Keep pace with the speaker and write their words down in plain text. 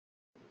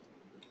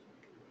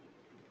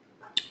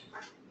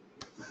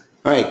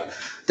All right,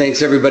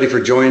 thanks everybody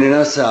for joining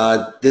us.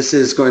 This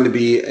is going to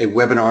be a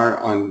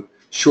webinar on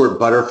short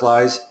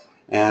butterflies,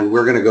 and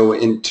we're going to go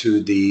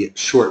into the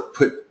short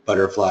put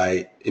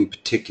butterfly in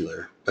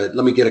particular. But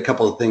let me get a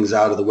couple of things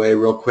out of the way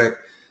real quick.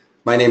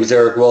 My name is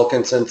Eric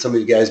Wilkinson. Some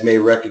of you guys may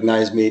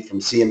recognize me from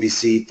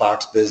CNBC,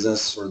 Fox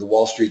Business, or the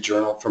Wall Street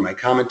Journal for my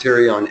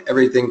commentary on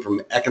everything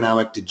from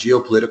economic to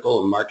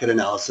geopolitical and market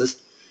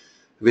analysis.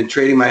 I've been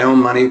trading my own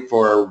money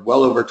for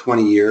well over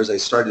 20 years. I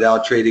started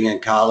out trading in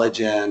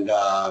college and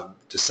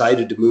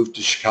decided to move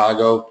to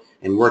Chicago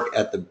and work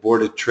at the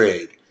Board of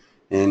Trade.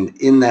 And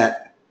in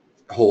that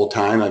whole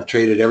time, I've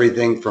traded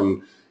everything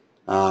from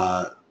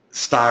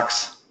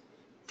stocks,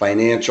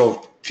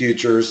 financial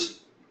futures,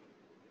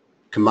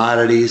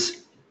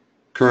 commodities,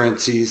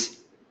 currencies,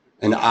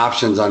 and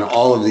options on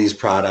all of these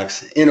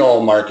products in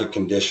all market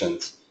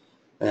conditions.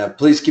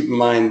 Please keep in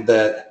mind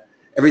that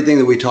everything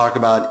that we talk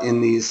about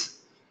in these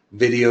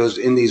videos,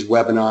 in these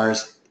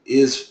webinars,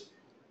 is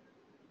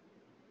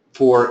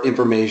for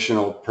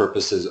informational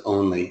purposes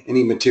only.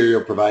 Any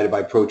material provided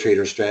by Pro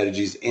Trader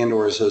Strategies and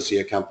or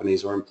associate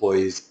companies or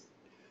employees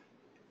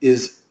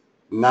is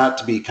not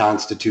to be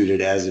constituted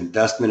as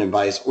investment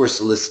advice or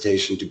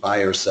solicitation to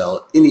buy or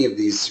sell any of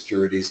these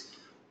securities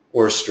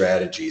or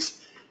strategies.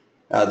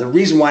 The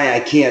reason why I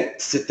can't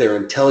sit there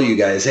and tell you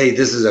guys, hey,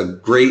 this is a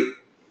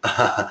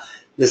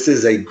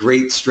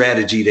great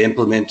strategy to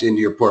implement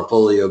into your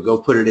portfolio. Go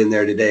put it in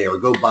there today, or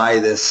go buy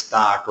this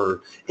stock,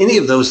 or any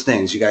of those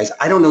things. You guys,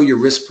 I don't know your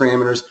risk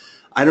parameters.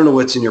 I don't know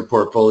what's in your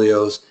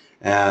portfolios.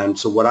 And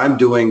so what I'm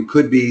doing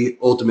could be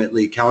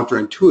ultimately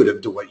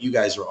counterintuitive to what you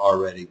guys are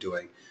already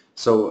doing.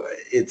 So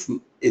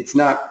it's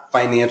not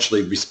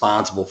financially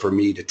responsible for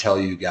me to tell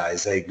you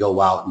guys, hey, go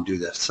out and do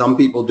this. Some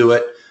people do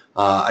it.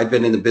 I've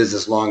been in the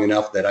business long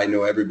enough that I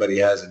know everybody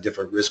has a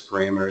different risk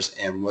parameters,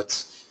 and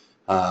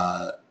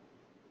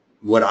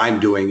what I'm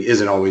doing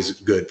isn't always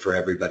good for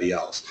everybody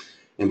else.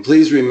 And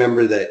please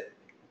remember that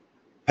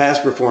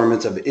past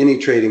performance of any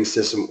trading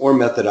system or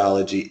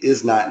methodology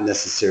is not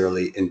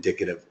necessarily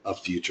indicative of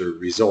future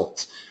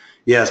results.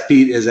 Yes,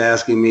 Pete is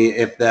asking me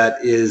if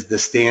that is the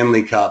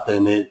Stanley Cup,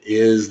 and it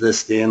is the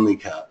Stanley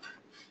Cup.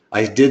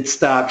 I did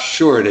stop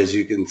short, as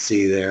you can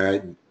see there.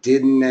 I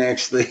didn't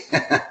actually,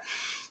 a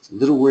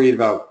little worried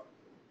about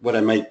what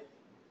I might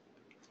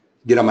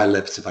get on my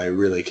lips if I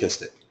really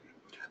kissed it.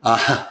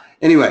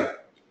 Anyway,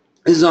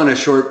 this is on a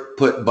short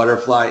put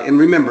butterfly. And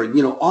remember,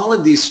 you know, all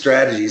of these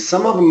strategies,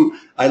 some of them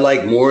I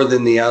like more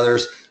than the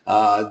others.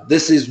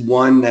 This is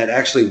one that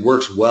actually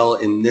works well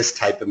in this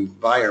type of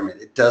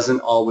environment. It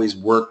doesn't always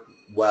work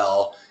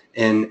well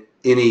in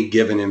any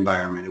given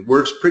environment. It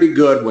works pretty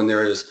good when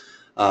there has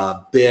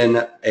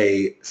been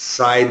a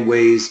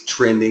sideways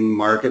trending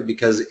market,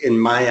 because in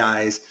my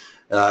eyes,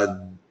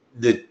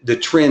 the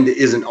trend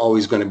isn't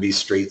always going to be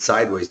straight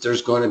sideways.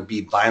 There's going to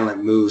be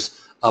violent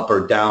moves up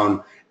or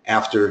down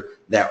after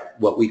that,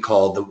 what we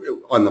call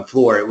on the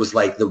floor. It was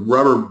like the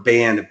rubber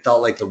band. It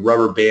felt like the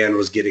rubber band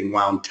was getting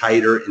wound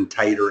tighter and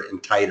tighter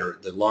and tighter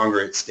the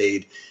longer it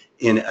stayed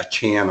in a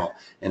channel,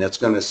 and it's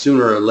going to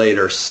sooner or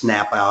later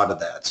snap out of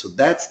that. So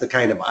that's the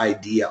kind of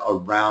idea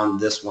around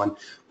this one.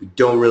 We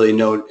don't really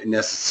know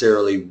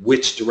necessarily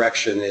which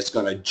direction it's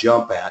going to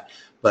jump at,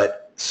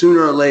 but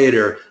sooner or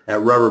later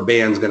that rubber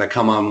band is going to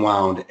come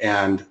unwound,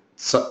 and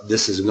so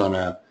this is going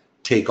to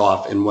take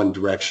off in one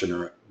direction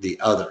or the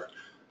other.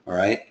 All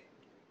right.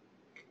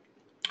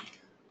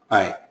 All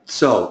right.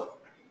 So,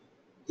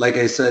 like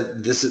I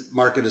said, this is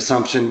market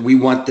assumption. We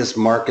want this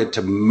market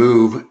to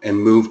move and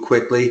move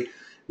quickly.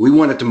 We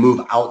want it to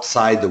move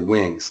outside the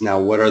wings. Now,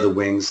 what are the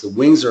wings? The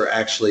wings are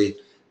actually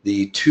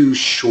the two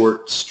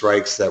short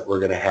strikes that we're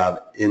going to have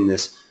in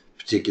this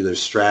particular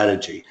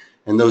strategy.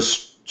 And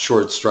those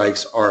short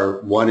strikes are,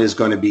 one is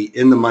going to be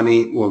in the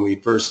money when we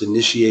first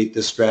initiate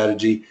this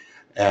strategy,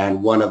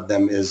 and one of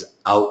them is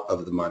out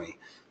of the money.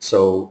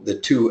 So the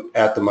two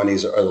at the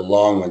monies are the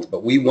long ones,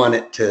 but we want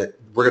it to,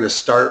 we're going to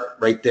start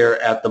right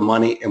there at the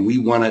money, and we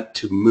want it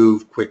to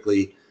move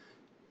quickly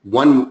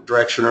one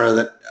direction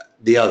or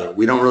the other.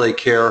 We don't really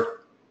care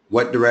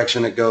what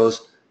direction it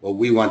goes, but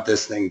we want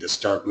this thing to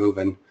start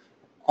moving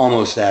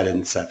almost at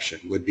inception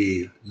would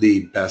be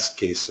the best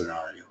case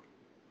scenario.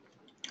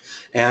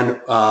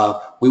 And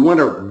we want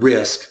to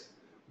risk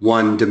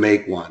one to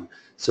make one.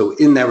 So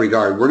in that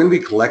regard, we're going to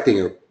be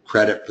collecting a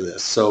credit for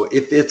this. So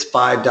if it's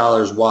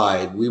 $5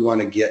 wide, we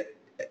want to get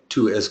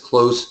to as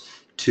close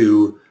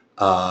to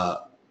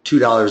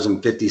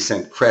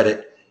 $2.50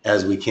 credit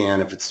as we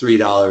can. If it's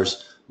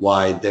 $3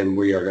 wide, then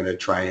we are going to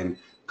try and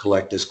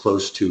collect as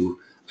close to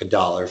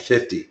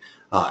 $1.50.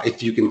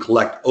 If you can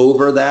collect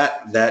over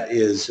that, that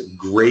is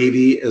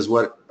gravy, is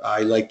what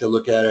I like to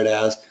look at it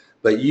as.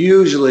 But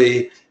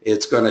usually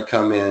it's going to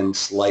come in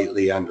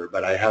slightly under.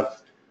 But I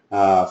have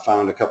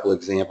found a couple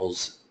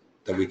examples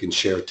that we can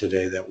share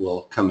today that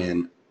will come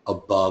in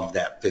above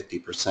that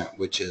 50%,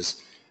 which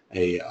is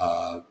a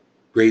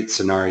great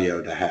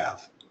scenario to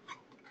have.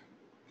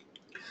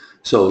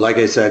 So like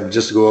I said,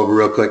 just to go over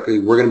real quickly,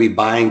 we're going to be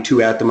buying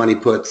two at the money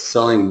puts,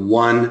 selling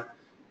one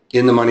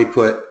in the money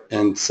put,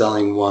 and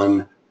selling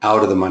one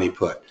out of the money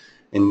put.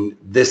 And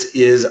this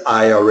is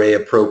IRA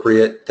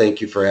appropriate.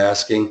 Thank you for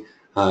asking.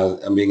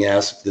 I'm being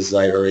asked if this is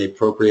IRA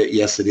appropriate.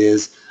 Yes, it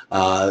is,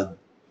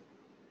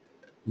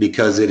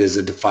 because it is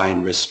a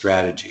defined risk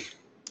strategy.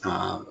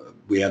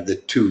 We have the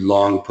 2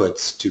 long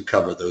puts to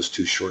cover those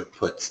 2 short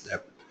puts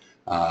that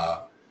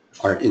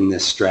are in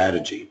this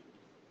strategy.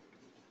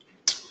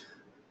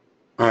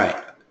 All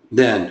right,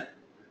 then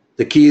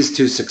the keys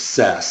to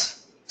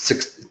success.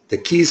 The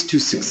keys to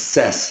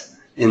success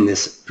in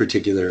this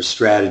particular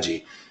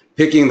strategy.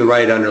 Picking the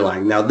right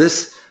underlying. Now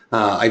this,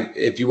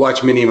 if you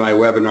watch many of my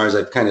webinars,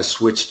 I've kind of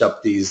switched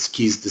up these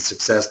keys to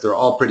success. They're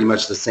all pretty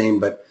much the same,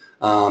 but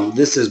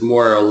this is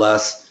more or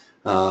less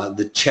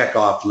the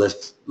checkoff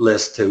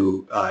list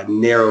to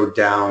narrow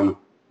down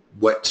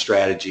what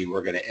strategy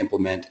we're going to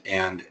implement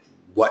and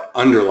what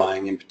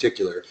underlying in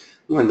particular.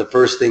 One of the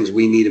first things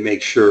we need to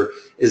make sure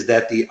is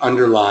that the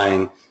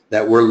underlying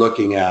that we're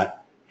looking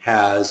at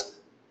has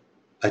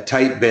a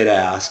tight bid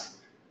ask.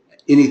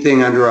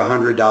 Anything under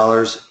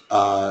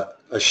 $100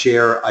 a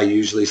share, I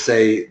usually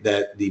say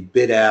that the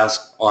bid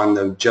ask on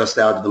the just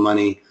out of the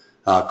money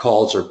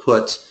calls or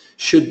puts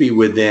should be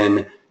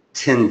within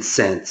 10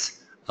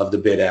 cents of the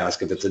bid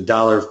ask. If it's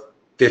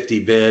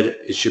 $1.50 bid,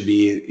 it should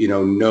be, you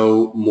know,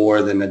 no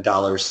more than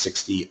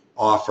 $1.60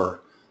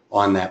 offer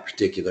on that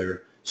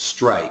particular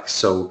strike.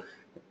 So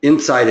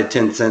inside of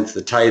 10 cents,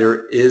 the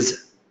tighter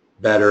is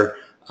better,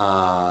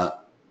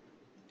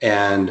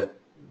 and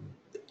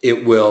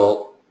it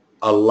will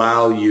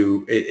allow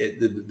you,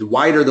 the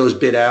wider those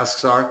bid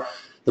asks are,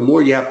 the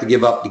more you have to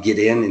give up to get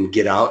in and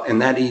get out,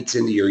 and that eats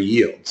into your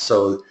yield.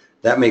 So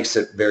that makes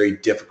it very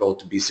difficult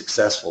to be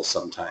successful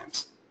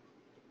sometimes.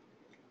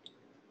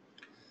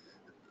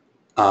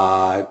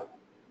 I'm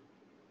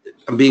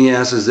being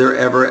asked, is there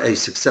ever a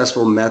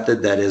successful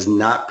method that is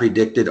not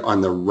predicted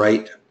on the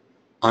right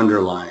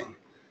underlying?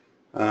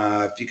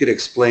 If you could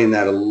explain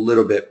that a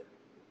little bit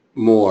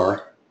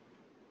more.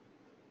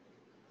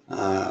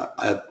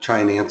 I'll try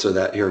and answer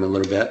that here in a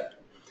little bit.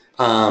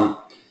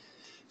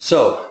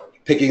 So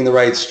picking the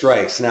right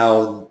strikes.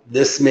 Now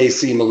this may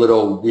seem a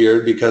little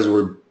weird because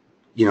we're,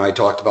 you know, I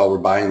talked about we're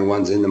buying the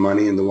ones in the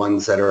money and the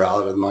ones that are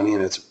out of the money,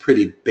 and it's a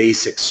pretty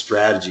basic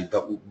strategy.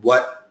 But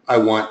what I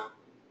want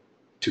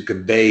to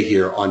convey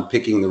here on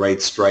picking the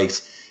right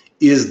strikes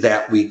is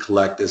that we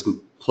collect as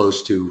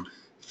close to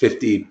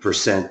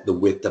 50% the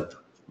width of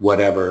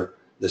whatever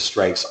the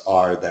strikes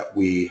are that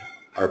we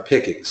are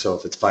picking. So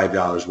if it's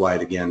 $5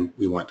 wide, again,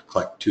 we want to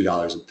collect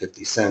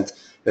 $2.50.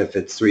 If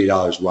it's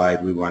 $3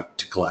 wide, we want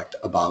to collect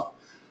about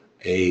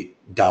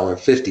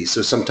 $1.50.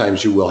 So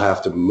sometimes you will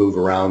have to move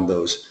around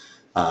those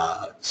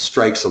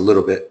strikes a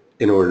little bit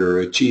in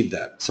order to achieve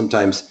that.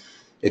 Sometimes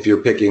if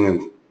you're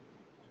picking,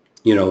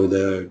 you know,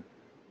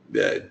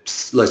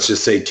 let's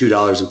just say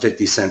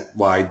 $2.50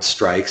 wide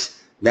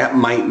strikes, that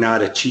might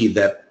not achieve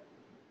that.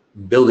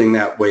 Building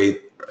that way,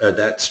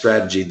 that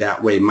strategy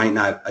that way might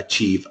not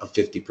achieve a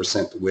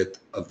 50% width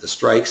of the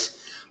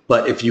strikes.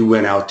 But if you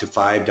went out to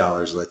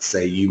 $5, let's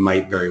say, you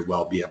might very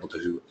well be able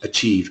to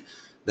achieve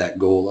that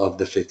goal of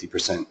the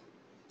 50%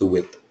 the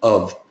width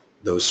of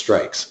those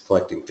strikes,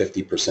 collecting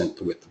 50%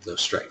 the width of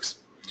those strikes.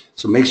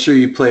 So make sure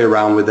you play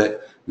around with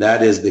it.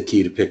 That is the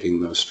key to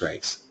picking those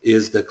strikes,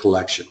 is the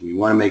collection. We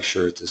want to make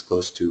sure it's as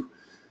close to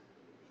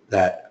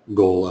that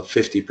goal of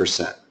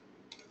 50%.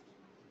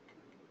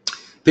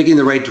 Picking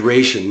the right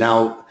duration.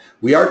 Now,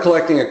 we are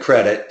collecting a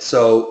credit,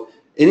 so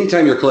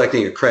anytime you're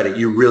collecting a credit,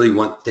 you really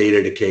want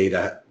theta decay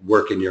to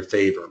work in your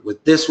favor.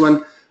 With this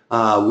one,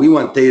 we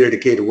want theta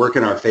decay to work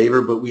in our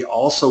favor, but we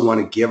also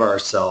want to give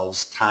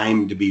ourselves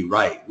time to be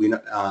right.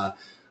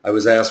 I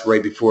was asked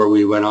right before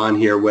we went on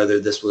here whether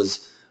this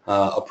was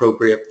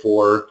appropriate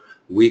for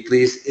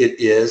weeklies. It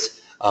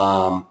is.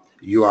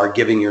 You are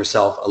giving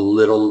yourself a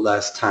little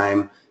less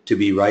time to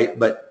be right,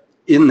 but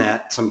in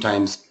that,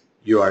 sometimes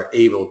you are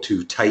able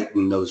to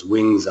tighten those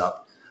wings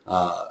up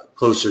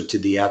closer to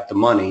the at the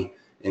money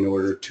in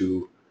order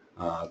to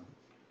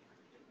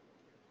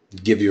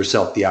give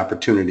yourself the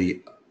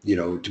opportunity, you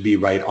know, to be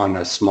right on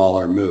a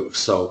smaller move.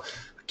 So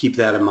keep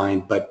that in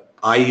mind. But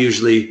I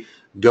usually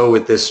go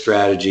with this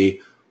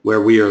strategy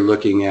where we are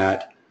looking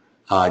at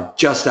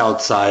just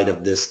outside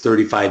of this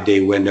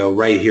 35-day window.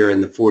 Right here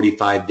in the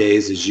 45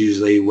 days is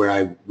usually where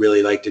I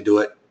really like to do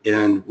it,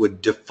 and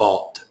would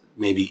default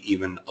maybe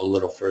even a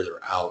little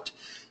further out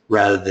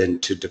rather than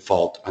to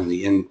default on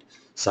the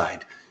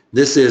inside.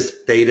 This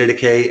is theta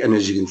decay, and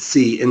as you can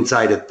see,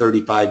 inside of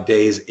 35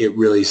 days, it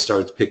really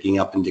starts picking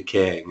up and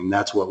decaying, and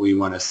that's what we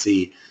want to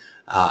see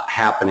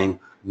happening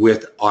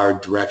with our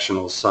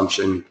directional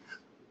assumption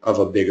of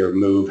a bigger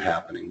move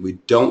happening. We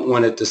don't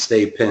want it to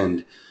stay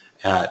pinned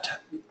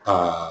at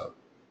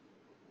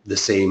the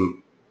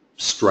same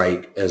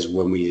strike as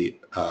when we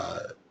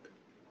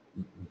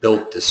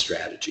built this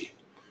strategy.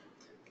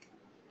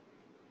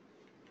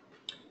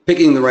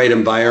 Picking the right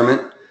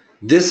environment.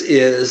 This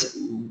is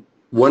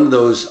one of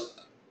those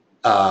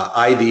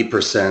IV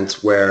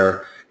percents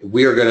where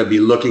we are going to be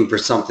looking for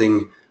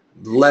something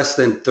less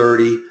than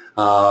 30.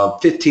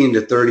 15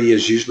 to 30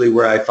 is usually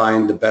where I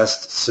find the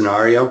best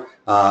scenario.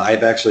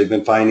 I've actually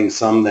been finding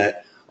some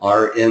that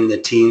are in the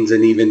teens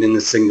and even in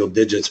the single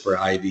digits for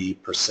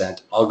IV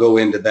percent. I'll go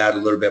into that a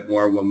little bit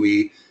more when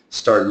we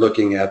start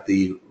looking at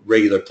the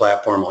regular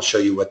platform. I'll show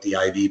you what the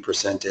IV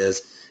percent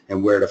is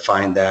and where to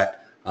find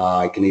that.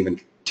 I can even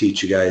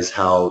teach you guys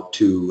how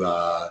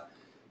to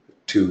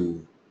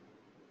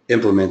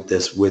implement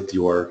this with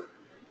your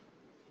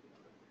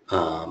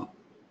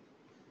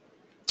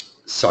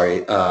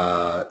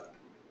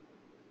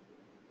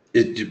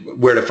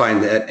where to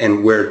find that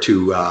and where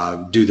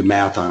to do the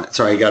math on it.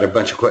 Sorry, I got a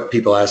bunch of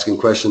people asking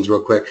questions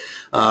real quick.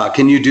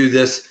 Can you do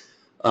this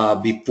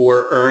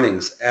before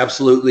earnings?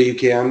 Absolutely you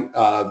can,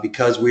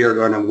 because we are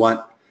going to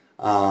want,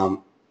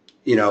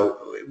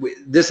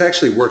 this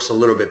actually works a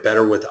little bit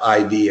better with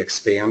IV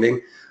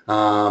expanding.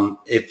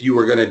 If you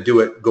were going to do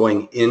it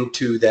going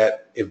into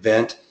that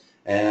event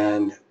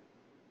and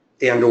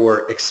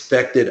or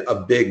expected a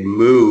big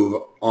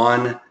move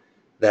on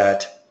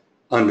that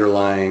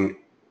underlying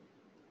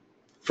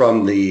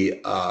from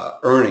the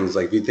earnings,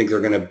 like if you think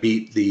they're going to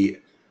beat the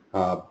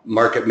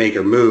market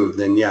maker move,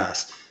 then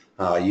yes,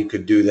 you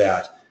could do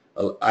that.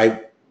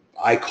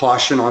 I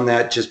caution on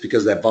that just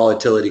because that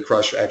volatility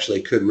crush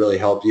actually could really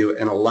help you.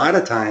 And a lot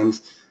of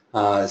times,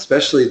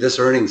 especially this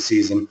earnings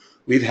season,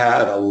 we've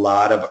had a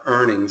lot of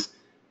earnings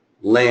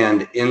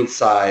land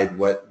inside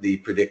what the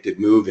predicted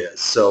move is.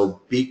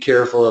 So be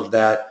careful of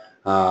that,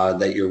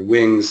 that your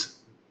wings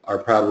are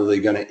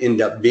probably going to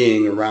end up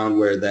being around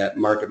where that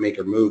market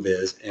maker move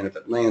is, and if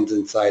it lands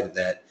inside of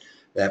that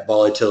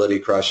volatility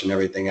crush and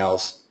everything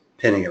else,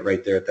 pinning it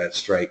right there at that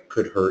strike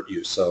could hurt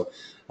you. So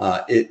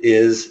it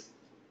is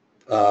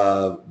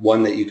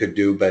one that you could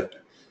do,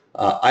 but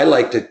I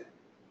like to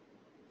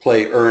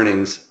play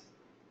earnings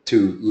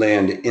to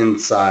land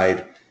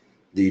inside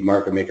the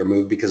market maker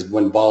move, because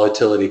when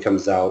volatility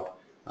comes out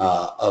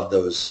of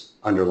those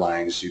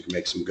underlyings, you can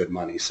make some good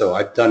money. So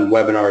I've done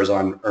webinars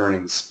on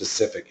earnings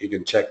specific. You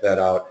can check that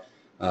out,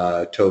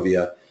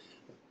 Tovia,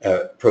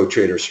 Pro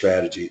Trader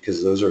Strategy,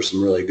 because those are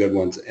some really good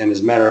ones. And as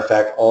a matter of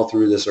fact, all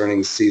through this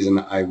earnings season,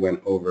 I went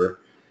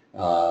over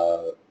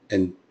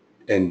and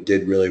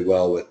did really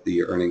well with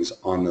the earnings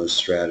on those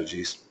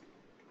strategies.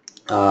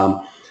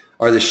 Are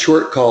the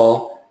short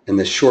call and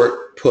the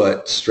short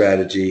put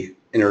strategy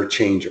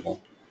interchangeable?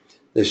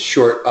 The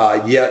short,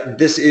 yeah,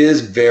 this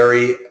is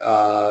very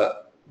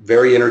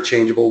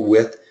interchangeable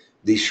with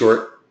the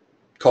short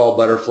call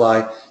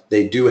butterfly.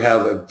 They do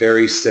have a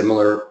very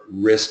similar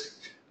risk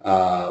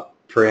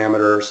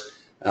parameters.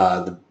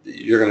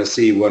 You're going to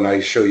see when I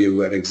show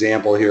you an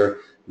example here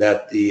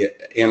that the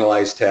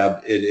Analyze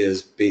tab, it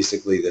is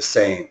basically the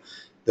same.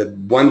 The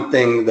one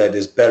thing that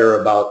is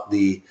better about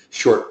the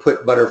short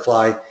put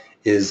butterfly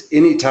is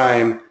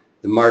anytime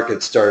the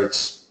market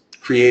starts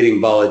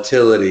creating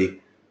volatility,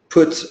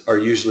 puts are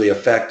usually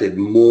affected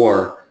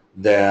more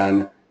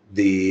than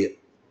the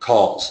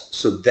calls.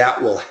 So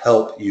that will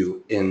help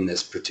you in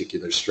this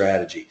particular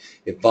strategy.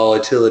 If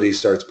volatility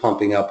starts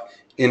pumping up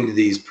into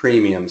these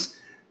premiums,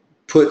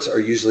 puts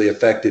are usually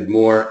affected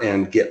more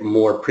and get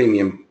more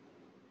premium,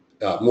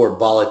 more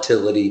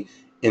volatility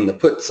in the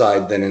put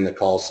side than in the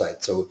call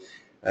side. So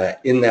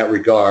in that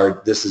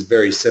regard, this is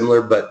very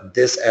similar, but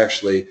this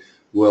actually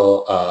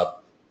will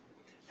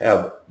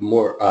have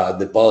more,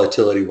 the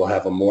volatility will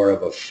have a more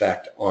of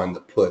effect on the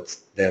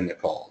puts than the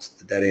calls.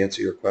 Did that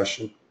answer your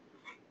question?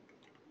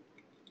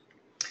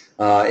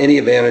 Any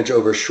advantage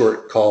over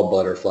short call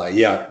butterfly?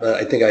 Yeah,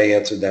 I think I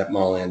answered that,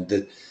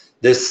 Marlon.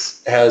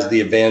 This has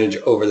the advantage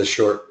over the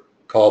short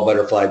call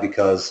butterfly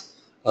because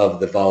of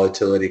the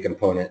volatility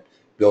component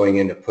going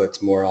into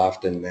puts more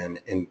often than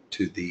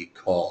into the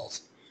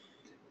calls.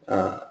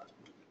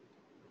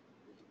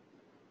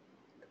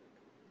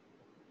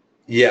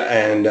 Yeah,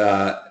 and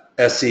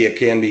SC, it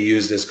can be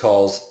used as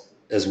calls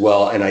as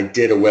well, and I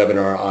did a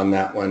webinar on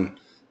that one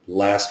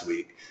last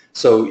week.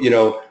 So, you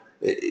know,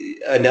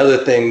 another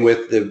thing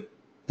with the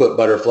put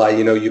butterfly,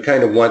 you know, you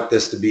kind of want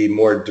this to be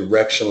more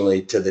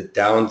directionally to the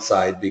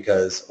downside,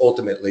 because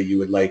ultimately you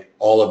would like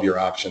all of your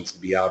options to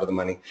be out of the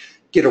money.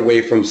 Get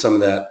away from some of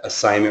that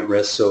assignment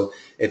risk. So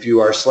if you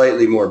are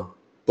slightly more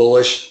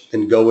bullish,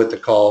 then go with the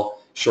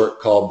call, short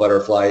call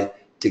butterfly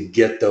to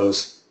get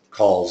those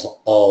calls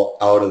all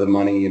out of the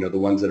money. You know, the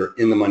ones that are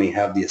in the money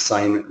have the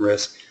assignment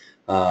risk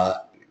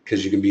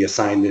because you can be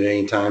assigned at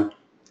any time.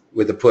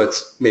 With the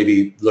puts,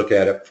 maybe look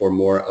at it for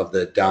more of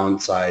the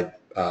downside.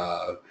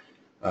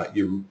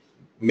 You're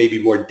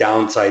maybe more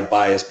downside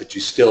bias, but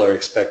you still are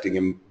expecting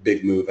a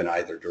big move in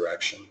either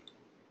direction.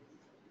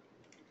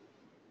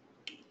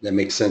 That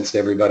makes sense to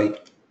everybody?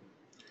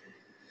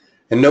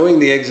 And knowing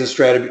the exit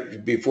strategy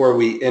before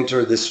we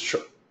enter this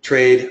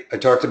trade, I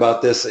talked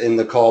about this in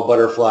the call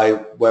butterfly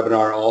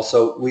webinar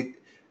also.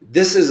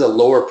 This is a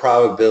lower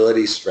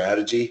probability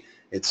strategy.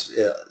 It's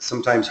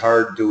sometimes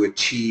hard to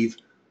achieve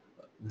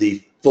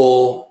the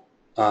full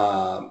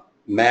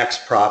max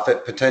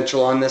profit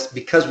potential on this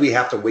because we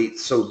have to wait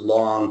so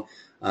long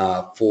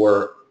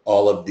for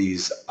all of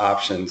these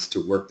options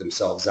to work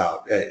themselves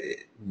out.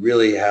 It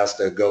really has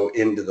to go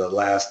into the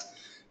last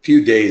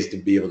few days to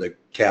be able to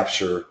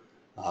capture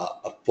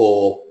a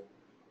full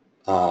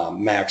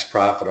max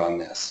profit on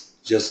this.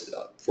 Just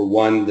for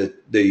one,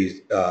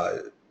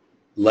 the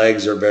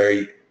legs are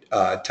very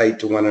tight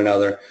to one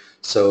another,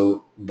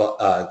 so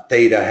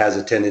theta has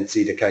a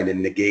tendency to kind of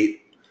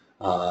negate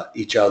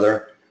each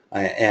other,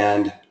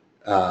 and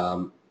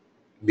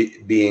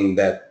being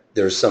that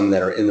there's some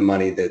that are in the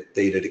money, that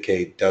theta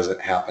decay doesn't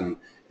happen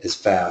as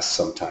fast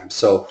sometimes.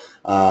 So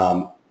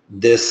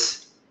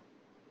this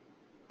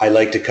I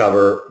like to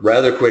cover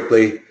rather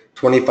quickly,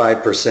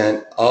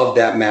 25% of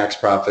that max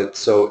profit.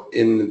 So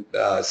in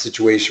a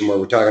situation where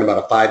we're talking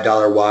about a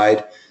 $5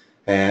 wide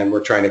and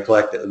we're trying to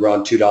collect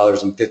around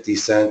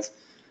 $2.50,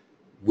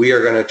 we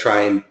are going to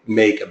try and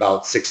make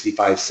about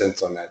 65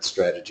 cents on that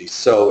strategy.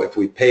 So if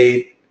we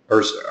paid,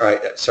 or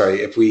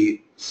sorry, if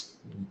we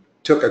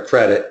took a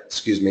credit,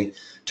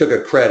 took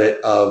a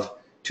credit of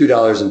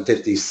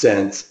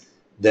 $2.50,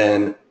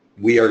 then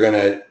we are going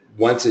to,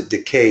 once it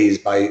decays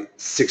by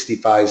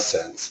 65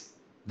 cents,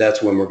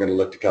 that's when we're going to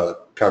look to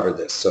cover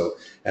this. So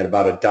at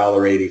about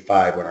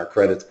 $1.85, when our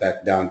credit's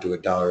back down to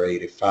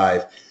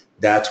 $1.85,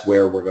 that's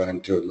where we're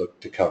going to look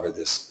to cover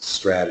this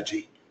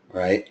strategy.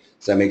 All right?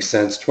 Does that make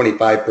sense?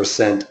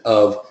 25%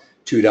 of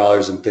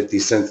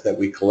 $2.50 that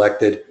we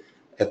collected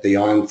at the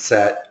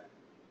onset,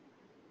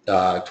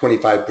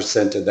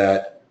 25% of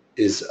that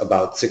is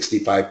about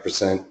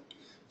 65%.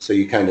 So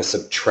you kind of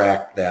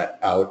subtract that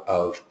out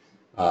of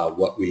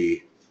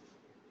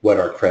what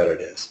our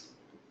credit is.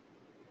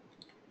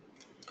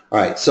 All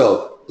right,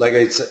 so like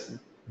I said,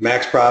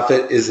 max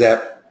profit is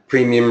that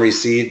premium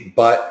received,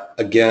 but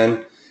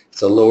again,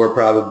 it's a lower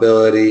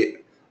probability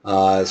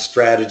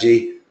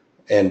strategy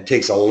and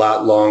takes a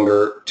lot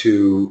longer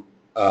to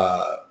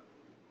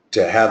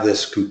have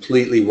this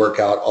completely work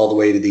out all the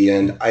way to the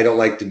end. I don't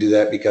like to do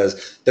that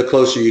because the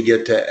closer you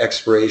get to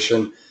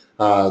expiration,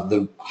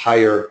 the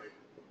higher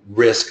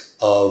risk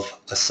of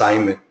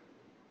assignment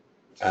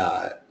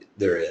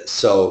there is.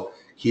 So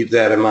keep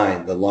that in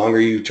mind. The longer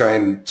you try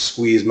and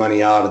squeeze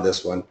money out of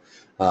this one,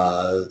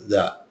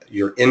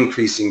 you're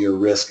increasing your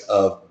risk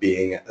of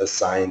being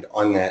assigned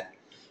on that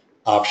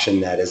option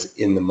that is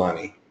in the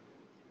money.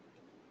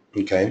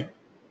 Okay?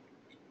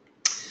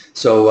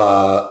 So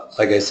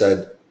like I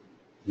said,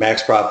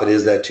 max profit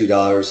is that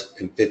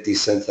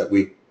 $2.50 that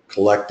we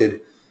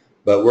collected,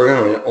 but we're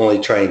going to only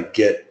try and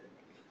get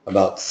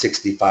about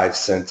 65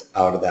 cents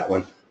out of that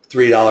one.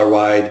 $3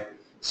 wide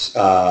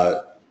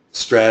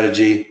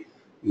strategy,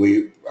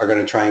 we are going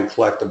to try and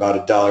collect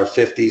about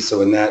 $1.50.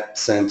 So in that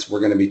sense, we're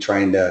going to be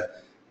trying to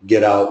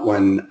get out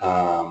when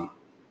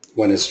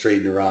it's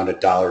trading around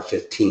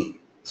 $1.15.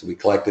 So we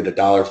collected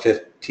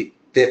 $1.50.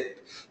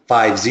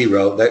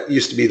 That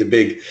used to be the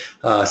big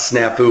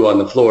snafu on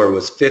the floor,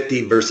 was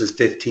 50 versus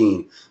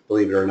 15,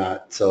 believe it or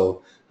not.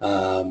 So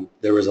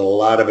there was a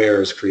lot of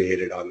errors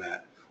created on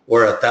that.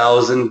 Or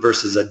 1,000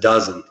 versus a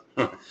dozen.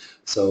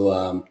 So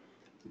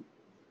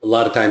a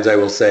lot of times I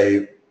will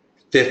say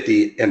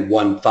 50 and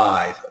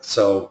 1.5.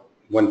 So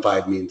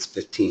 1.5 means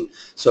 15.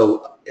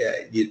 So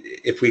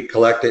if we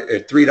collect it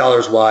at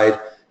 $3 wide,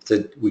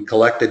 so we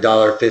collect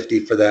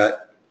 $1.50 for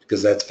that,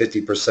 because that's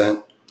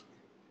 50%.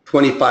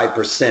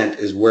 25%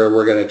 is where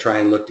we're going to try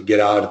and look to get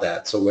out of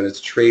that. So when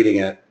it's trading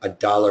at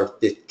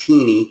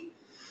 $1.15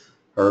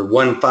 or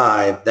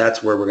 1.5,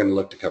 that's where we're going to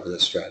look to cover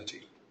this strategy.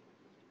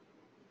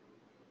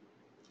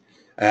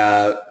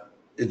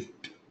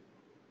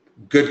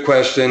 Good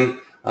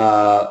question.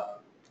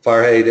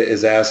 Farhad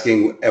is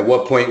asking, at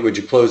what point would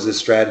you close this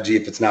strategy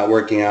if it's not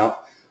working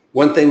out?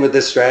 One thing with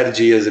this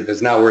strategy is if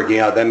it's not working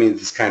out, that means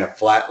it's kind of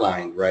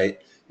flatlined, right?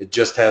 It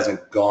just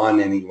hasn't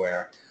gone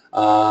anywhere.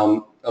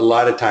 A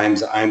lot of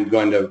times I'm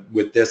going to,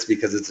 with this,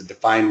 because it's a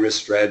defined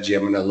risk strategy,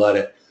 I'm going to let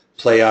it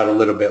play out a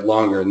little bit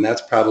longer, and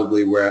that's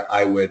probably where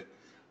I would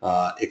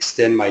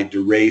extend my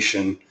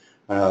duration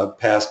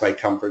past my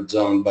comfort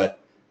zone. But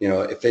you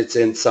know, if it's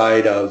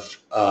inside of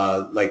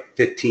like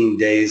 15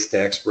 days to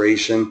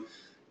expiration,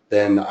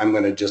 then I'm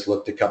going to just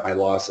look to cut my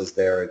losses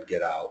there and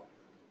get out.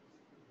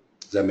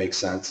 Does that make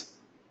sense?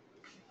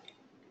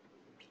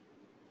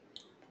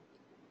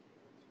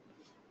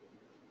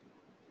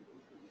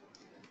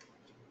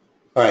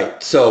 All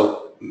right,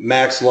 so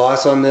max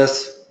loss on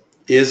this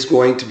is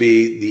going to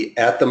be the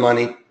at the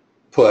money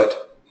put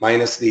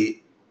minus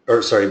the,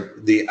 or sorry,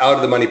 the out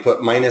of the money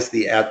put minus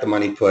the at the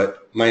money put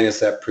minus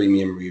that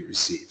premium we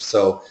receive.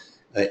 So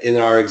in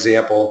our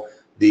example,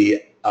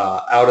 the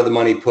out of the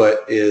money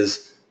put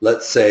is,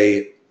 let's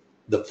say,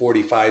 the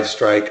 45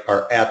 strike.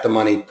 Our at the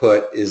money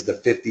put is the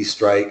 50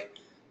 strike.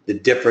 The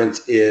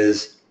difference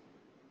is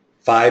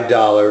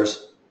 $5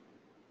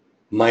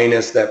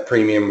 minus that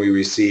premium we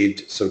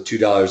received, so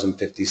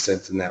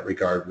 $2.50 in that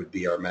regard would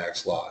be our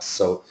max loss.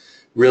 So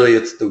really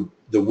it's the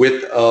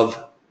width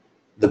of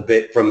the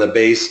bit from the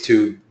base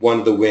to one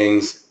of the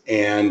wings,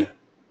 and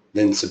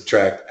then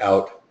subtract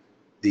out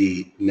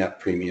the net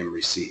premium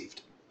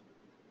received.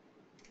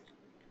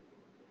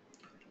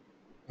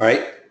 All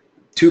right,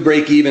 two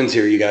break evens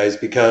here, you guys,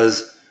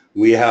 because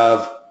we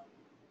have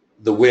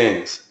the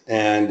wings,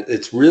 and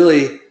it's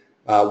really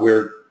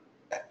we're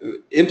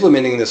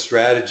implementing the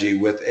strategy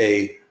with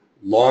a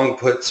long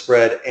put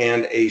spread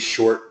and a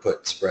short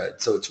put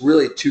spread. So it's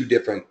really two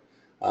different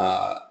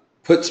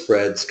put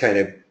spreads kind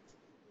of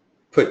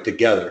put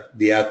together,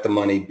 the at the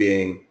money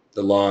being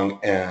the long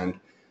and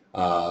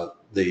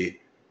the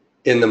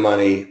in the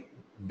money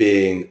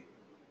being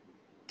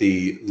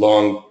the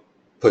long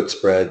put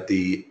spread.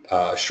 The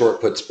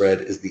short put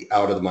spread is the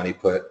out of the money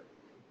put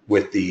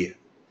with the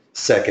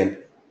second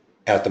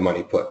at the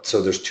money put.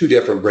 So there's two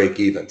different break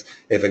evens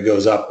if it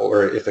goes up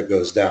or if it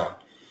goes down.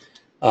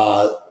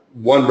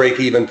 One break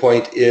even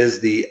point is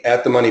the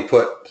at the money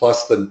put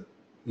plus the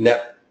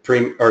net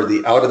premium, or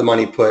the out of the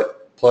money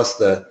put plus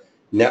the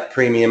net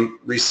premium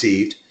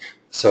received.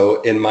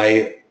 So in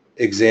my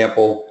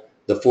example,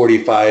 the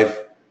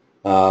 45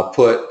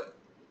 put,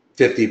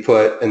 50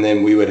 put, and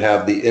then we would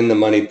have the in the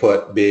money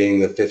put being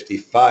the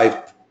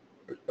 55,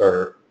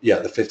 or yeah,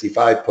 the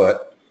 55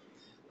 put.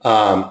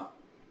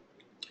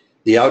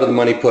 The out of the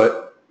money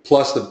put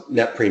plus the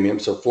net premium,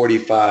 so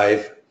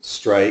 45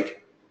 strike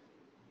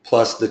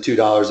plus the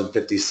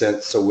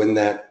 $2.50. So when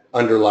that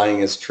underlying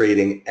is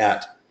trading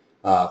at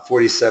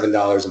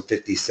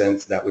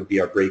 $47.50, that would be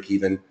our break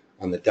even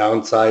on the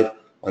downside.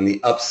 On the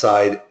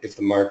upside, if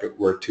the market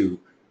were to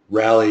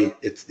rally,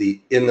 it's the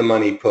in the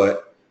money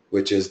put,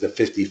 which is the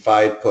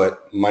 55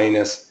 put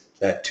minus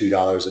that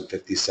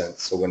 $2.50.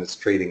 So when it's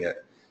trading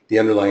at, the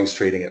underlying is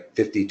trading at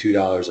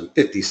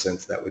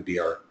 $52.50, that would be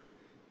our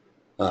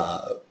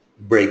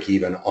break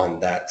even on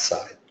that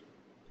side.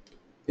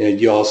 And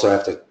you also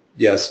have to,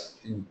 yes,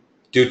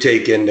 do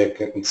take into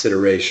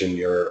consideration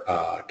your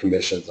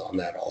commissions on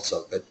that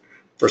also, but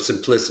for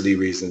simplicity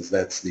reasons,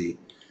 that's the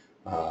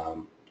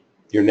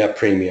your net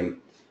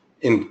premium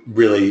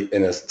really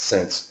in a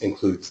sense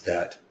includes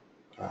that.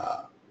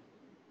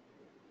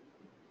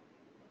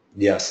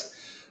 Yes,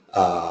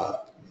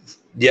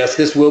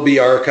 this will be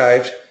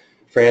archived,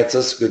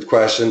 Francis, good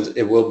questions.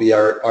 It will be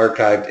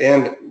archived,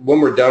 and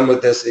when we're done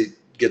with this, it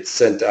gets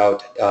sent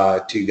out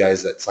to you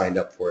guys that signed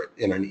up for it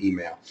in an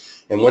email.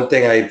 And one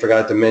thing I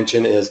forgot to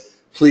mention is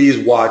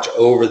please watch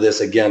over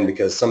this again,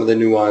 because some of the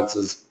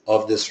nuances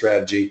of this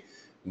strategy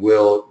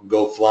will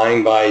go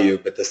flying by you,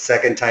 but the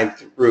second time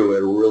through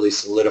it'll really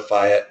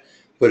solidify it,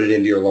 put it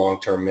into your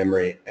long-term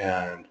memory,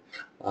 and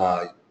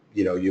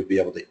you'll be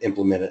able to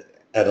implement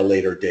it at a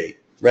later date.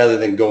 Rather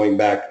than going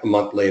back a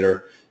month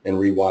later and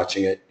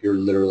rewatching it, you're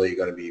literally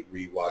going to be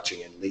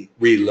rewatching and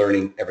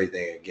relearning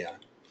everything again.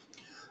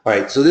 All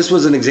right, so this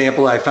was an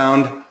example I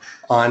found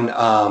on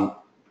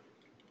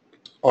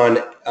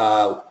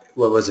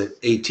what was it,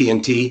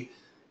 AT&T,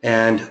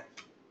 and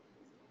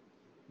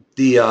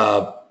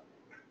the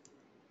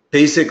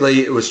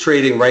basically it was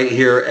trading right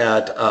here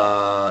at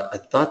I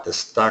thought the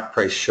stock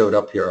price showed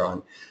up here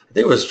on, I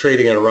think it was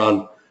trading at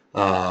around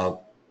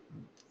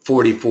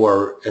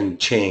 44 and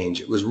change.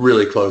 It was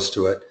really close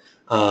to it.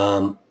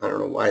 I don't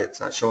know why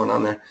it's not showing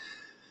on there.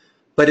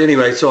 But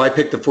anyway, so I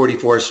picked the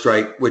 44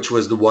 strike, which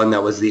was the one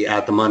that was the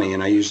at the money,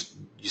 and you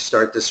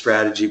start the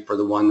strategy for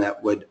the one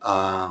that would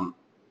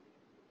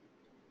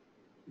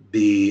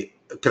be.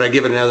 Could I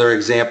give another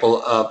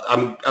example of?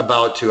 I'm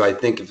about to. I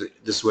think if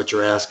this is what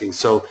you're asking.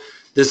 So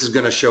this is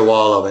going to show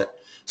all of it.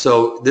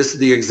 So this is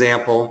the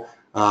example.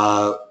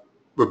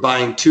 We're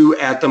buying two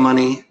at the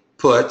money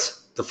puts.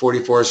 The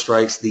 44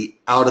 strikes. The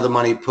out of the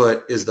money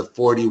put is the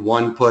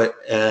 41 put,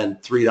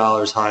 and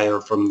 $3 higher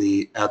from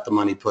the at the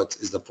money puts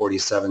is the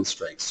 47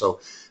 strikes. So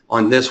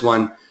on this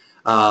one,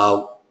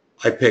 I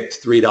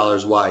picked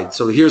 $3 wide.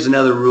 So here's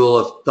another rule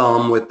of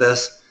thumb with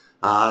this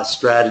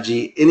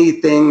strategy.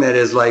 Anything that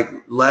is like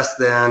less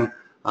than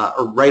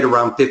or right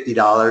around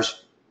 $50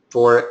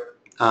 for it,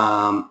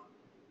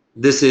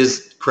 this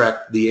is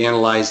correct. The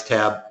analyze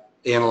tab,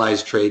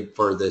 analyze trade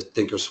for the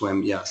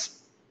Thinkorswim, yes.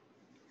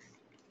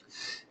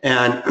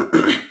 And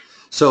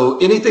so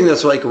anything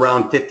that's like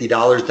around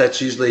 $50, that's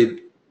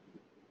usually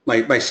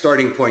my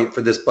starting point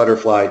for this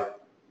butterfly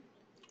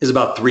is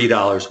about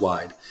 $3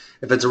 wide.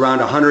 If it's around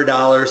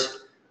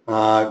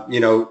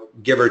 $100,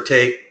 give or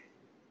take,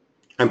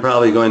 I'm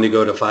probably going to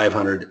go to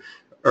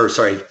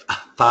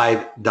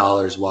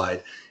 $5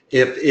 wide.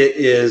 If it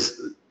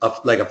is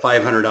like a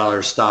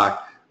 $500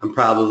 stock, I'm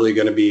probably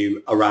going to be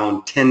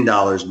around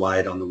 $10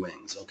 wide on the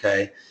wings,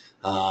 okay?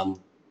 The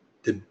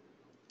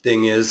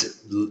thing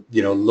is,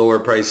 lower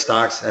price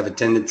stocks have a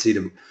tendency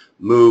to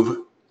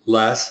move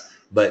less,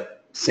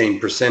 but same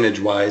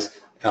percentage wise,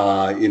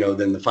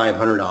 than the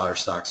 $500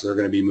 stocks. They're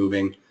going to be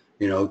moving,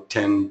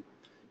 $10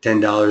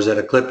 at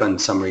a clip in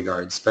some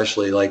regards,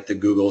 especially like the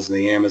Googles and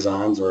the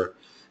Amazons, or,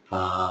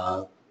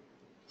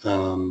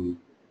 even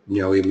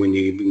when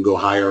you even go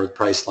higher with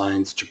price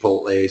lines,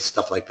 Chipotle,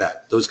 stuff like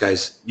that. Those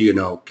guys,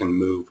 can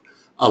move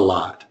a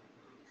lot.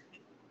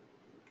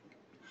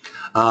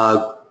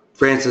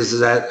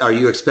 Francis, are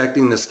you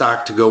expecting the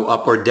stock to go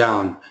up or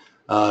down?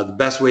 The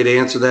best way to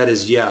answer that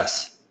is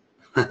yes,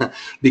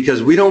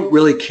 because we don't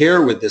really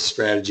care with this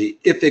strategy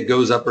if it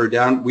goes up or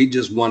down. We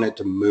just want it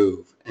to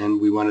move,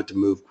 and we want it to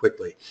move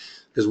quickly.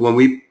 Because when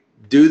we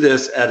do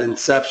this at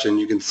inception,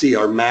 you can see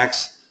our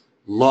max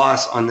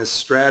loss on this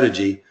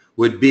strategy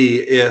would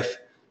be if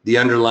the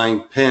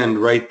underlying pinned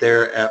right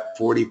there at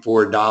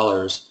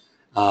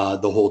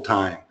 $44 the whole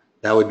time.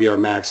 That would be our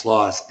max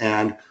loss.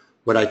 And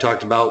what I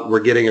talked about, we're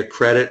getting a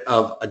credit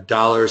of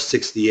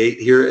 $1.68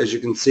 here, as you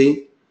can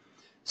see.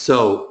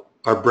 So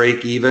our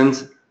break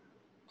evens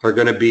are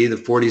going to be the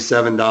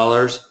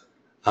 $47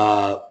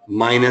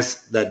 minus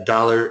that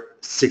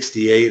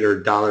 $1.68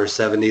 or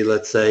 $1.70,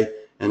 let's say.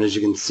 And as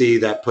you can see,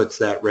 that puts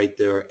that right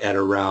there at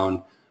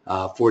around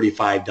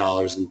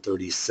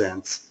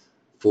 $45.30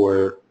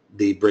 for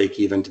the break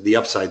even to the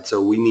upside.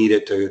 So we need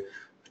it to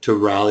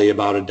rally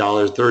about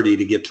 $1.30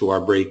 to get to our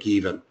break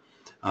even.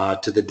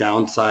 To the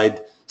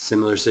downside,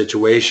 similar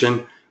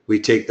situation. We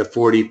take the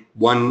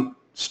 41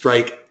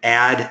 strike,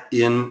 add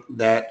in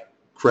that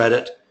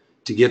credit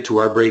to get to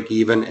our break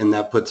even, and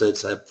that puts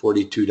us at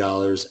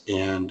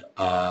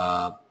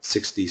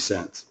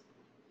 $42.60.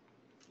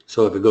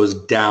 So if it goes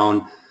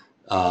down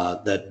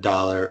that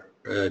dollar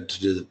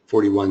to the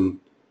 41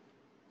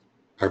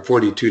 or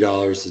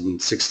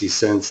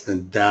 $42.60,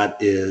 then that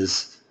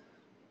is,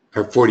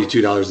 or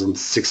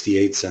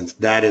 $42.68,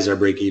 that is our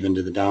break even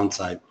to the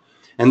downside.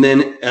 And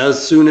then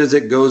as soon as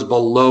it goes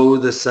below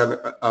the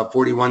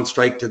 41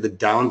 strike to the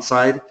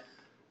downside,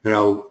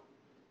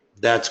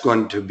 that's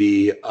going to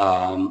be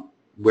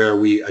where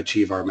we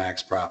achieve our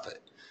max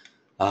profit.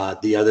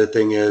 The other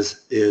thing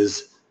is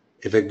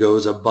if it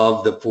goes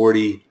above the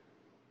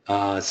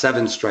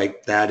 47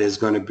 strike, that is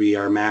going to be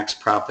our max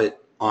profit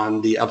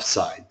on the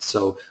upside.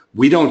 So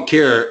we don't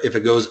care if it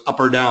goes up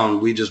or down.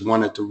 We just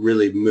want it to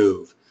really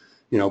move.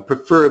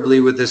 Preferably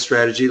with this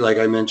strategy, like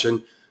I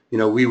mentioned,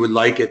 we would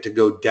like it to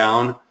go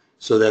down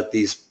so that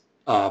these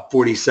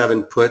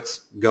 47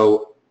 puts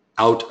go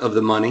out of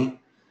the money.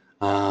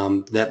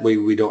 That way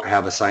we don't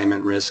have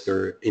assignment risk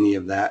or any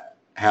of that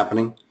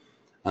happening.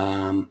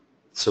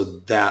 So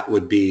that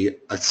would be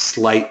a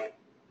slight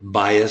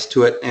bias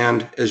to it.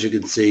 And as you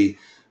can see,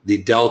 the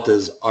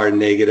deltas are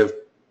negative,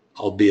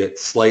 albeit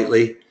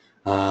slightly,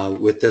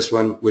 with this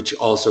one, which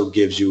also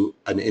gives you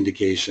an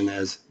indication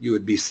as you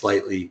would be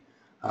slightly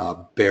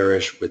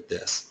bearish with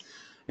this.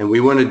 And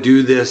we want to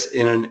do this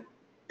in an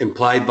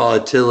implied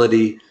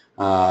volatility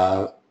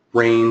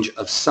range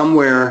of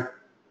somewhere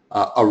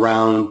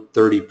around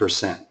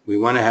 30%. We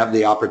want to have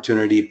the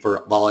opportunity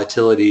for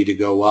volatility to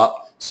go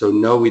up. So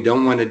no, we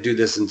don't want to do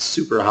this in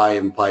super high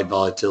implied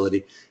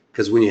volatility,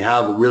 because when you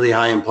have really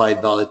high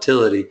implied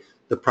volatility,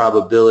 the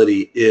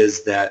probability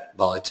is that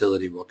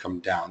volatility will come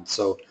down.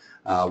 So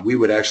we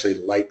would actually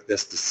like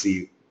this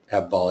to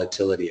have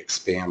volatility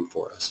expand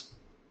for us.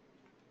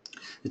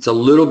 It's a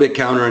little bit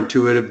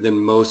counterintuitive than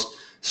most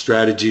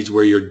strategies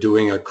where you're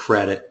doing a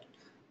credit.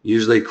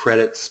 Usually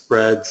credit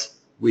spreads,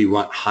 we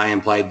want high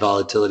implied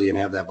volatility and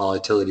have that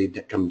volatility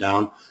come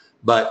down.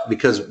 But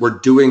because we're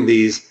doing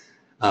these,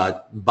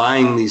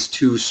 buying these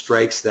two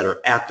strikes that are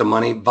at the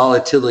money,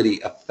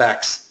 volatility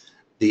affects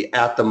the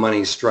at the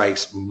money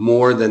strikes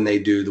more than they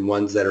do the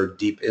ones that are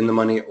deep in the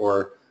money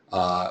or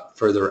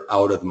further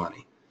out of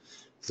money.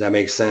 Does that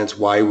make sense?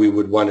 Why we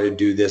would want to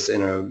do this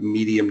in a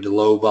medium to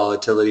low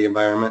volatility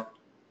environment?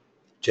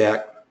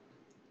 Jack?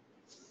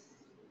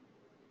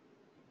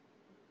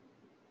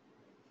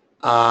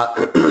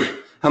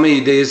 How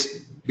many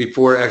days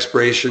before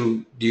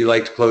expiration do you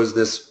like to close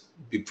this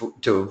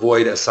to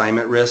avoid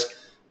assignment risk?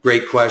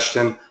 Great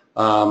question.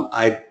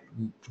 I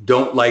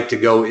don't like to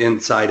go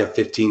inside of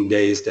 15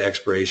 days to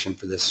expiration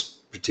for this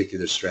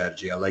particular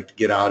strategy. I like to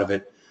get out of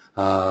it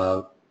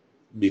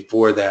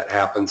before that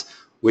happens,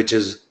 which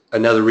is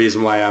another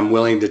reason why I'm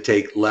willing to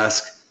take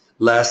less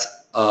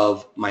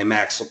of my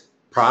max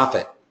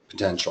profit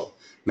potential.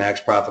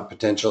 Max profit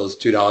potential is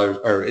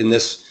 $2, or in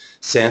this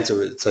sense,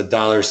 it's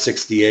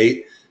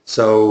 $1.68.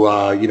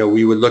 So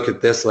we would look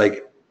at this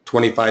like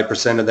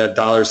 25% of that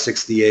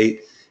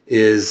 $1.68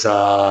 is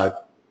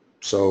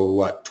so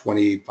what,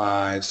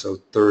 25, so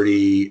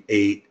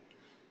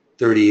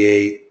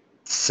 38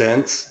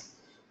 cents.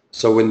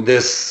 So when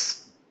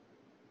this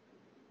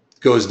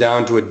goes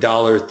down to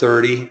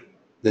 $1.30,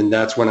 then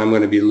that's when I'm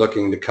going to be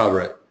looking to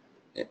cover it.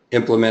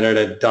 Implement it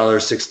at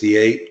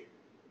 $1.68,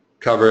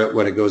 cover it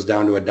when it goes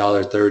down to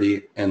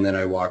 $1.30, and then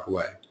I walk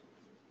away.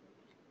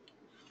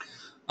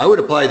 I would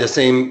apply the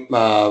same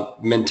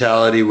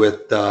mentality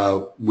with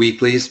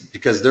weeklies,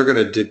 because they're going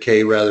to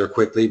decay rather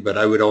quickly, but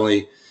I would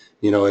only,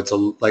 it's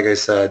like I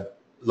said,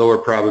 lower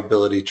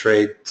probability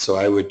trade, so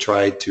I would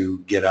try to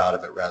get out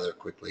of it rather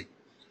quickly.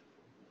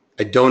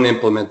 I don't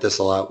implement this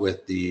a lot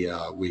with the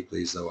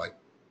weeklies, though,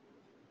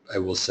 I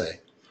will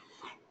say.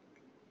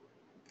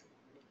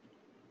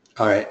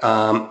 All right,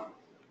 so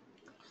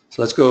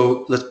let's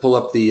pull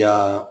up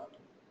the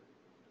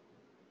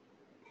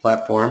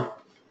platform.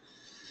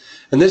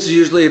 And this is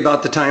usually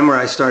about the time where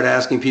I start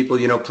asking people,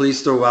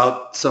 please throw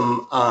out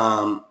some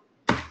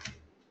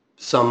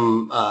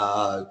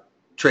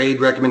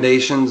trade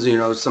recommendations,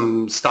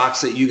 some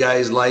stocks that you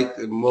guys like,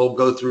 and we'll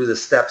go through the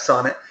steps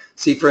on it.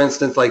 See, for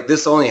instance, like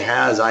this only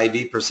has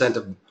IV percent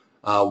of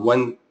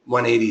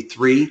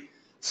 183.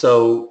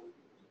 So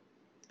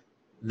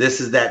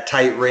this is that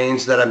tight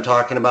range that I'm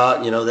talking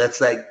about. That's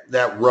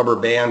that rubber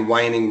band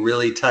winding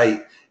really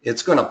tight.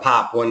 it's going to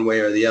pop one way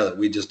or the other.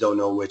 We just don't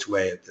know which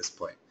way at this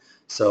point.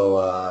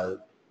 So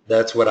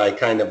that's what I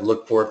kind of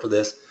look for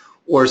this,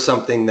 or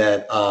something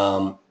that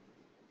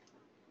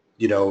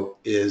you know,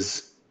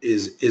 is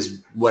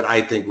what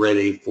I think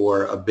ready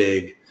for a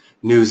big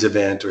news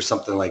event or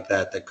something like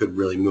that that could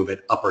really move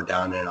it up or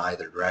down in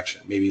either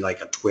direction. Maybe like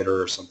a Twitter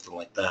or something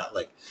like that.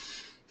 Like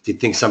if you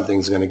think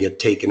something's going to get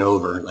taken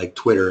over, like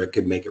Twitter, it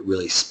could make it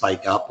really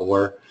spike up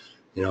or,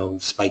 you know,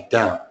 spike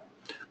down.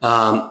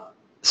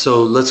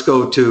 So let's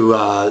go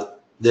to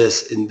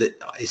this.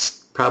 I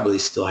probably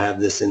still have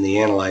this in the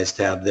Analyze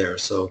tab there.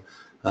 So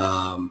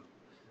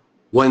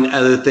one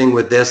other thing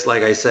with this,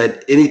 like I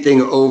said,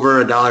 anything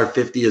over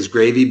 $1.50 is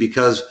gravy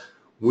because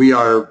we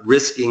are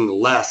risking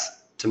less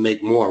to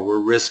make more. We're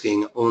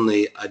risking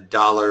only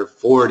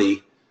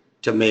 $1.40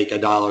 to make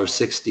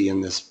 $1.60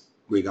 in this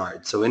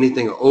regard. So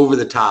anything over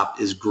the top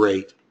is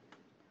great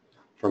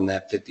from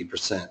that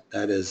 50%.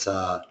 That is,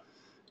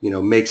 you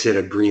know, makes it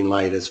a green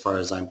light as far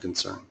as I'm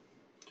concerned.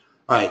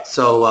 All right,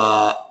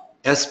 so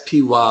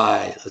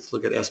SPY, let's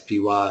look at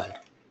SPY.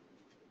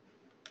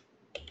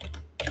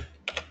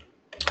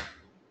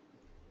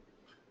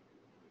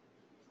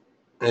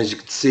 As you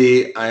can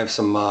see, I have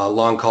some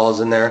long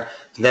calls in there.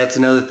 That's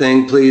another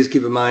thing. Please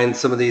keep in mind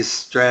some of these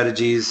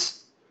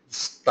strategies,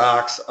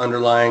 stocks,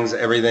 underlyings,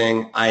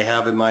 everything I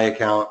have in my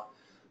account,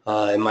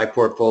 in my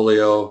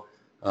portfolio,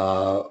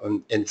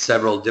 in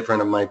several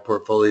different of my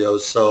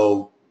portfolios.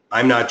 So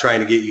I'm not trying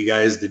to get you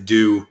guys to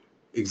do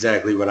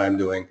exactly what I'm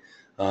doing.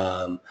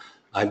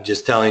 I'm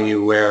just telling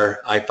you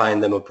where I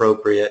find them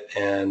appropriate,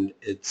 and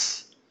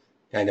it's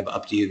kind of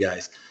up to you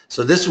guys.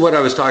 So this is what I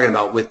was talking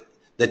about with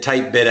the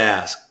tight bid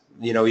ask.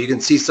 You know, you can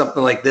see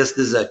something like this.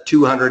 This is a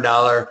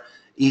 $200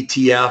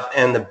 ETF,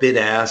 and the bid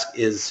ask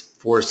is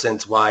 4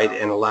 cents wide,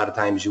 and a lot of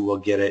times you will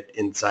get it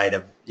inside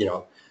of, you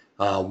know,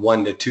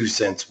 1 to 2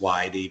 cents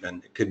wide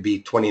even. It could be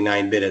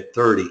 29 bid at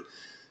 30.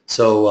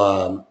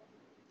 So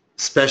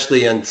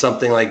especially in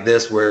something like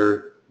this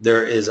where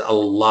there is a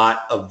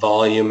lot of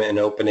volume and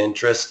open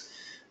interest,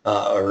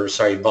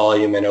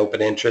 volume and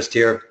open interest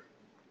here.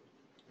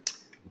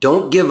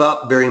 Don't give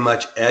up very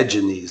much edge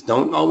in these.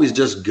 Don't always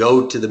just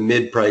go to the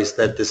mid price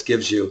that this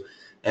gives you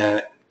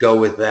and go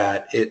with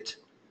that.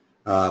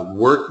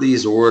 Work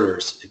these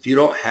orders. If you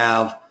don't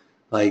have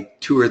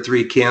like 2 or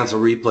 3 cancel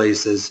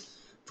replaces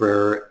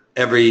for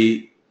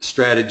every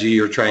strategy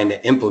you're trying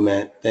to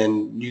implement,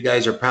 then you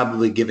guys are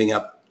probably giving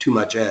up too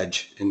much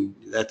edge, and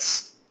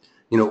that's,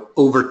 you know,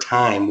 over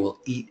time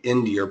will eat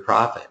into your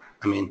profit.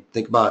 I mean,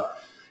 think about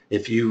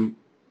if you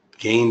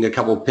gained a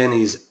couple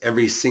pennies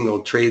every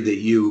single trade that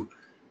you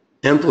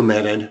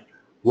implemented,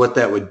 what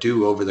that would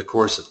do over the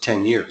course of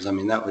 10 years. I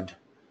mean, that would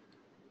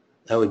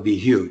be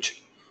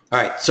huge.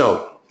 All right,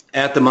 so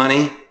at the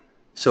money,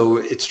 so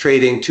it's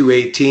trading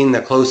 218.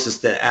 The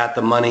closest to at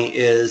the money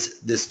is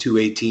this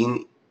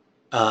 218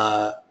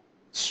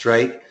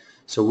 strike.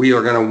 So we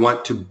are going to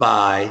want to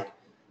buy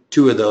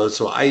 2 of those.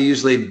 So I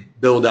usually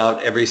build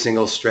out every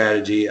single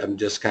strategy. I'm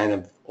just kind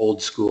of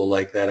old school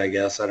like that, I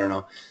guess. I don't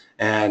know.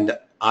 And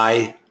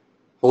I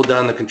hold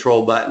down the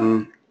control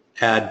button,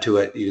 add to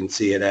it. You can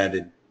see it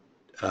added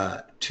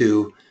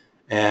 2,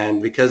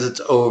 and because it's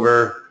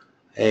over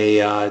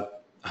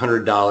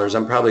 $100,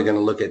 I'm probably going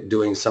to look at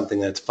doing something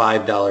that's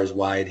 $5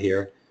 wide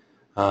here.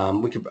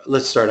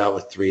 Let's start out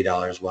with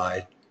 $3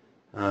 wide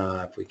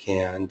if we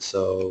can.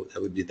 So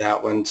that would be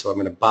that one. So I'm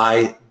going to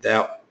buy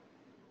that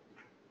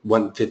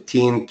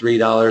 115,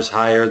 $3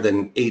 higher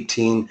than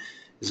 18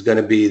 is going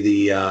to be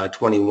the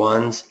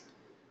 21s.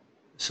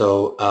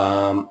 So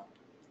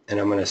and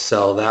I'm going to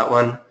sell that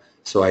one.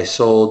 So I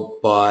sold,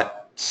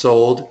 bought,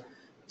 sold.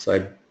 So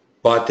I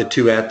bought the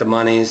 2 at the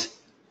monies.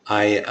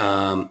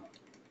 I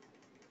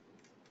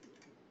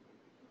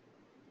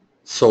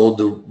sold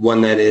the one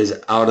that is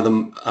out of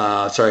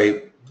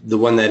the, the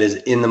one that is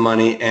in the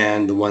money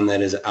and the one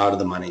that is out of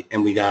the money.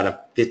 And we got a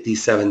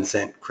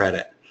 57-cent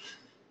credit.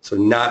 So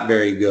not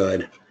very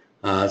good.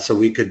 So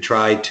we could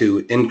try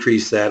to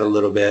increase that a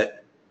little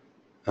bit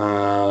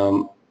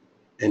and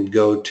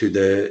go to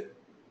the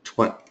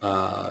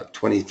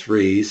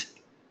 23s.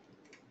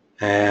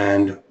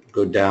 And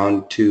go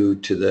down to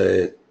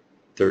the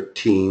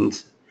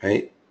 13s,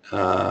 right?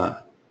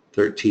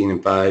 13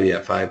 and 5,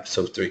 yeah, 5,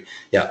 so 3.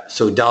 Yeah,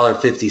 so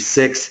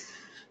 $1.56,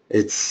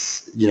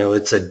 it's, you know,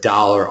 it's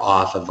 $1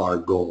 off of our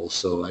goal.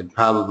 So I'd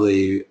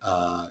probably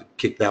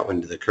kick that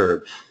one to the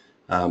curb,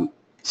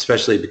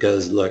 especially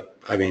because, look,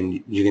 I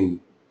mean, you can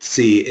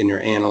see in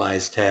your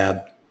Analyze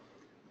tab,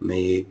 let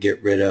me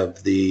get rid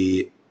of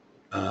the,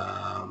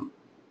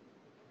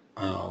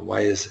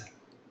 why is it?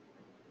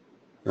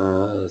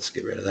 Let's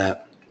get rid of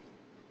that.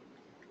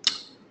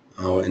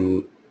 Oh,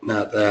 and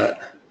not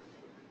that.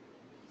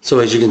 So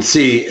as you can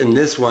see in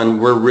this one,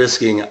 we're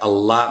risking a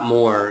lot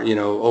more, you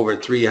know, over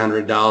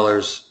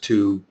 $300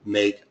 to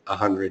make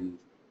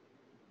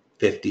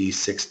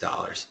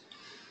 $156.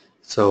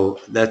 So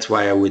that's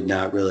why I would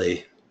not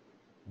really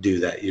do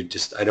that.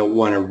 I don't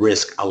want to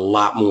risk a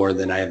lot more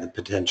than I have the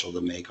potential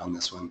to make on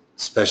this one,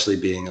 especially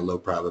being a low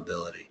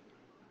probability.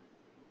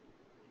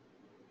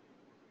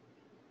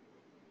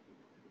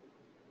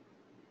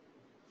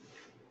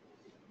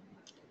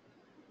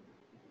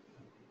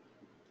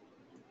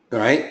 All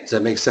right, does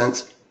that make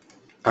sense?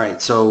 All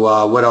right,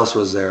 so what else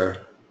was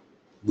there?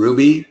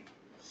 Ruby,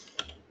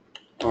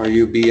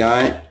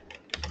 R-U-B-I.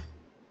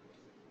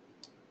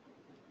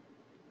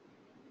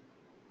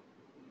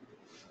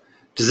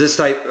 Does this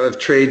type of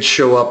trade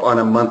show up on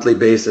a monthly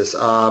basis?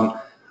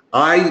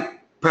 I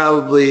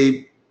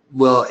probably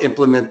will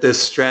implement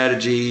this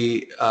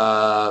strategy,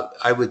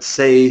 I would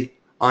say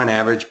on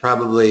average,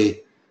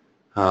 probably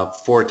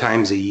 4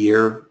 times a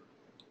year.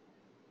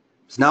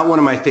 It's not one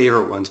of my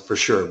favorite ones for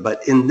sure,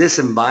 but in this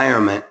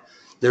environment,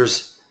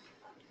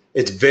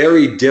 it's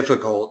very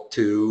difficult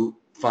to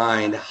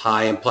find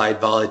high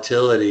implied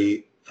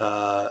volatility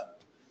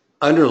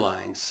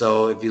underlying.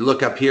 So if you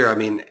look up here, I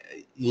mean,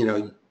 you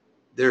know,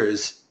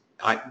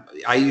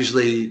 I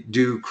usually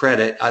do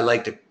credit. I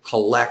like to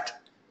collect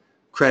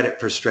credit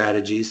for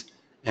strategies,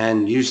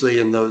 and usually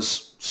in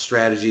those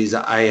strategies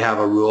I have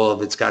a rule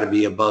of it's got to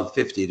be above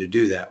 50 to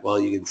do that. Well,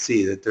 you can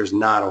see that there's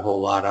not a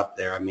whole lot up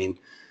there. I mean,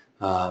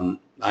 I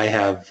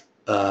have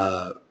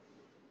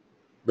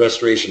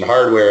Restoration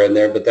Hardware in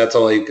there, but that's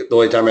the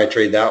only time I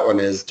trade that one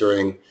is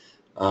during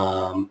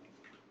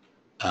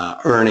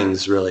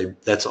earnings. Really,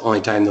 that's the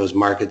only time those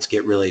markets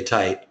get really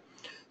tight.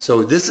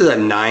 So this is a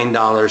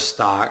 $9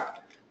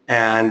 stock,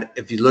 and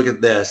if you look at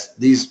this,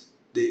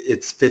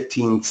 it's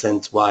 15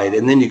 cents wide,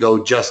 and then you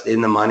go just in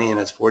the money and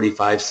it's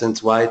 45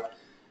 cents wide.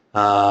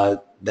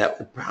 That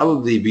would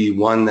probably be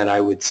one that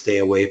I would stay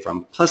away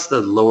from. Plus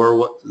the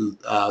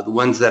the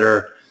ones that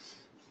are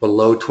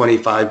below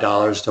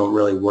 $25 don't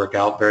really work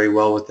out very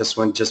well with this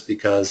one, just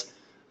because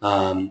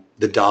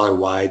the dollar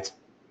wides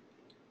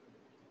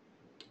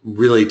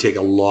really take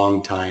a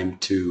long time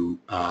to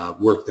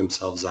work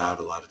themselves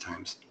out a lot of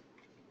times.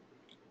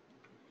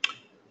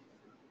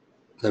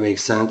 That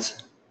makes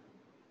sense?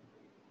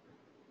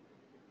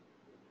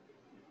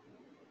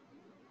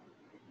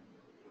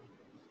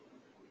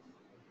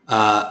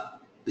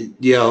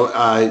 You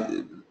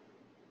know,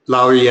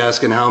 Lowry,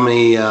 asking how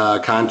many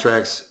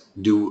contracts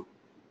do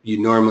you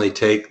normally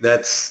take?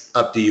 That's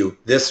up to you.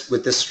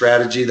 With this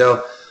strategy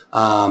though,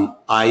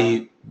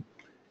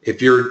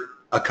 if you're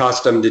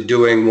accustomed to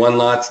doing 1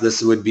 lots,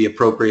 this would be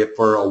appropriate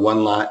for a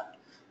 1 lot.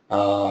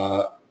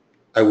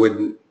 I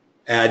wouldn't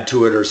add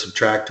to it or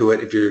subtract to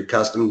it. If you're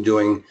accustomed to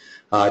doing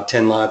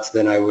 10 lots,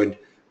 then I would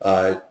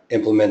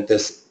implement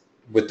this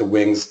with the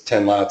wings,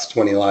 10 lots,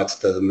 20 lots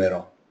to the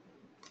middle.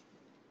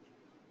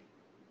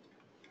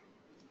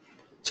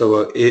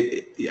 So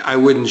I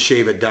wouldn't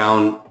shave it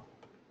down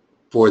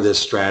for this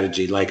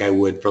strategy like I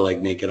would for like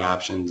naked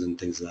options and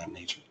things of that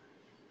nature.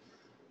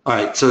 All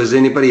right, so does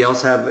anybody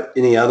else have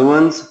any other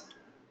ones?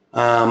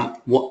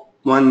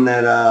 One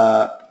that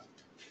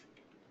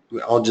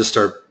I'll just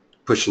start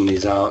pushing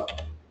these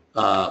out.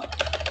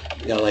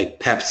 Yeah, like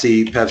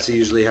Pepsi. Pepsi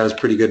usually has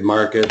pretty good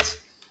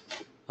markets.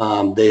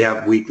 They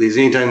have weeklies.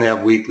 Anytime they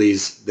have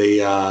weeklies,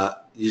 they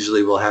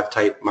usually will have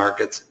tight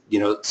markets. You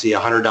know, see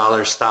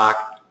 $100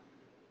 stock,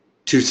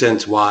 2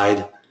 cents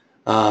wide.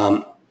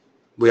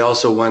 We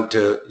also went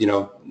to, you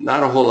know,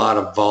 not a whole lot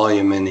of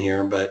volume in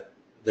here, but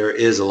there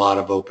is a lot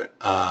of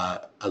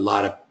a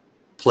lot of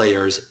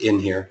players in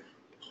here.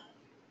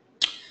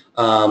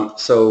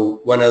 So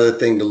one other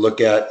thing to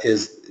look at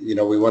is, you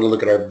know, we want to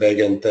look at our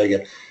Vega and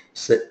Thega.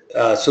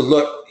 So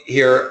look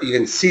here, you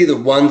can see the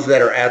ones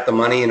that are at the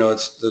money. You know,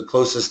 it's the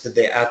closest that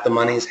they at the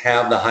monies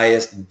have the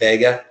highest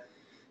Vega.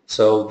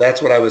 So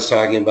that's what I was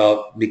talking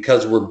about.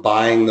 Because we're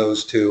buying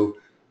those two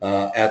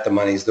at the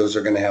monies, those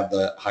are going to have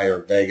the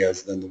higher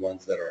Vegas than the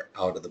ones that are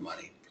out of the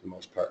money for the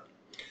most part.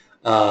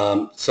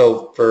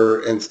 So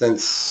for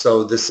instance,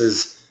 so this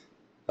is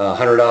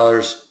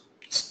 $100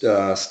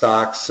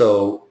 stock,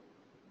 so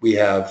we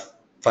have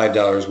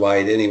 $5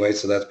 wide anyway,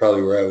 so that's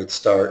probably where I would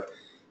start.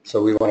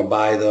 So we want to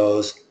buy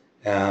those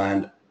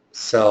and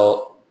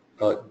sell.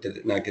 Oh, did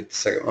it not get the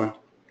second one?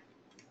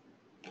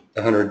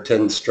 The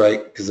 110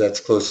 strike, because that's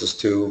closest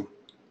to.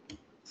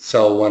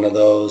 Sell one of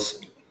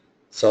those.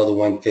 Sell the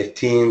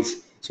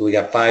 115s. So we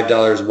got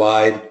 $5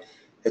 wide.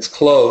 It's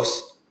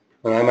close,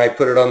 and I might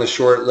put it on the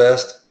short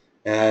list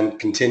and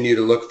continue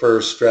to look for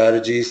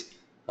strategies.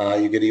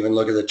 You could even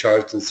look at the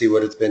charts and see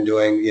what it's been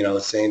doing. You know,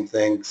 same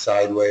thing,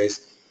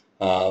 sideways.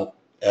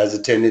 Has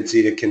a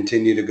tendency to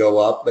continue to go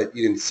up, but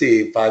you can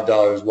see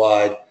 $5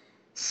 wide.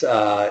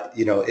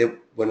 You know,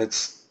 when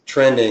it's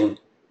trending,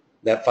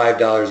 that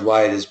 $5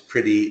 wide is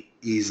pretty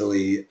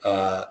easily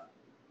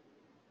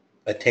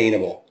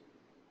attainable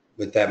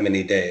with that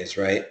many days,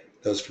 right?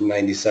 Those from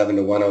 97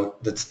 to 10,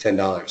 that's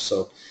 $10.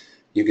 So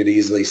you could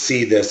easily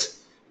see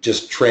this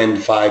just trend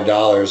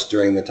 $5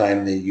 during the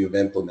time that you've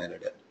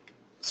implemented it.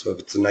 So if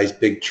it's a nice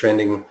big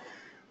trending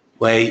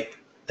way,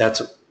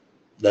 that's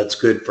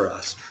good for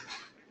us.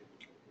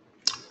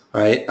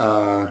 All right,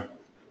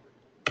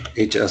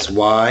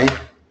 HSY.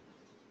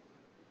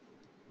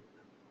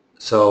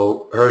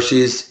 So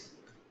Hershey's,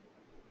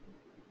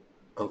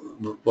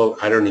 well,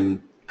 I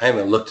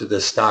haven't looked at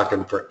this stock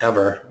in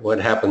forever, what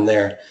happened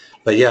there.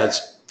 But yeah,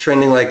 it's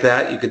trending like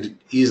that. You could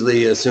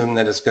easily assume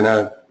that it's going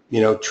to,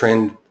 you know,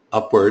 trend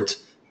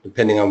upwards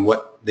depending on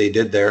what they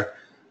did there.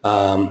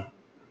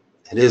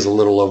 It is a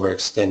little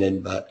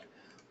overextended, but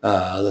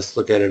let's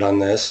look at it on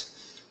this.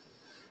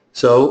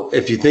 So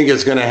if you think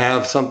it's going to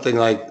have something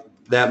like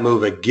that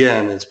move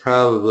again, it's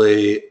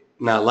probably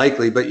not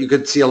likely, but you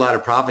could see a lot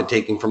of profit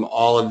taking from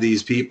all of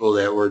these people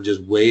that were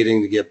just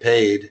waiting to get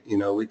paid. You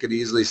know, we could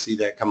easily see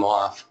that come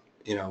off,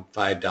 you know,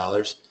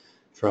 $5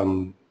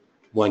 from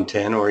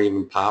 110, or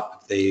even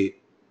pop if they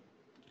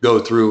go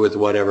through with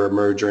whatever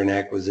merger and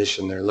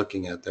acquisition they're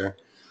looking at there.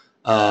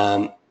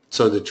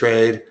 So the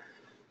trade,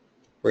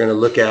 we're going to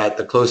look at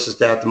the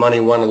closest at the money,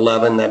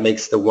 111. That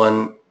makes the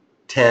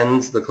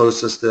 110s the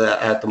closest to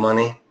that at the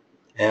money,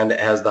 and it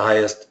has the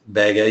highest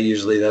vega.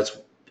 Usually that's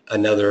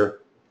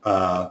another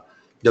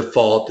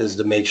default, is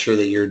to make sure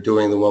that you're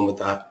doing the one with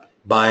the,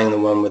 buying the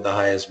one with the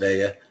highest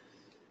vega.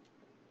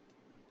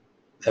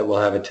 That will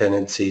have a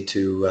tendency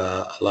to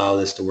allow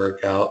this to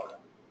work out.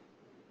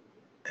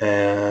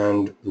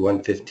 And the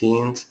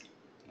 115s.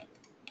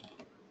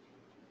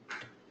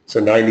 So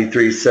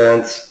 93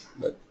 cents,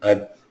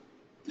 but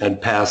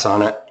I'd pass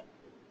on it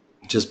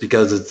just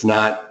because it's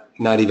not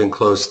even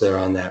close there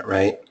on that,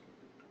 right?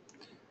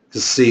 To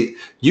see,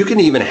 you can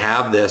even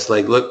have this,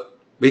 like, look,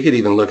 we could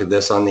even look at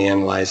this on the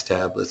Analyze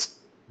tab. Let's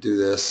do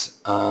this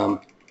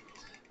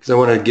because I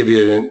want to give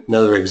you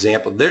another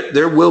example.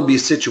 There will be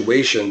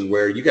situations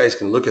where you guys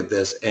can look at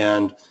this,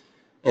 and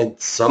in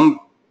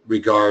some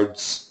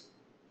regards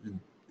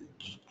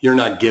you're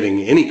not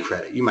getting any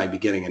credit. You might be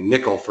getting a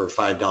nickel for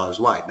 $5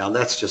 wide. Now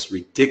that's just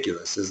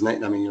ridiculous, isn't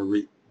it? I mean,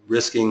 you're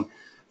risking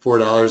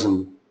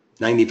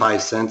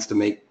 $4.95 to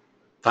make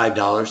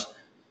 $5.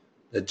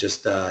 That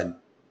just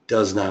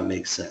does not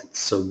make sense.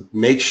 So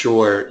make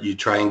sure you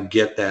try and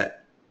get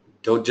that.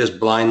 Don't just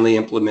blindly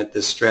implement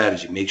this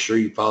strategy. Make sure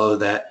you follow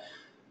that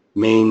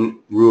main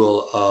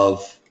rule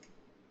of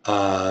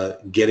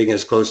getting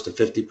as close to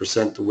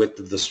 50% the width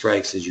of the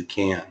strikes as you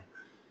can.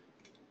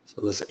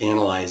 So let's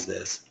analyze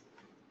this.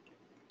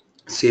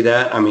 See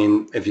that? I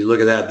mean, if you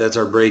look at that, that's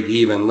our break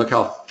even. Look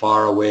how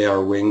far away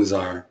our wings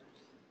are.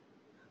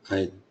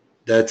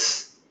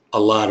 That's a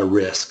lot of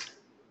risk.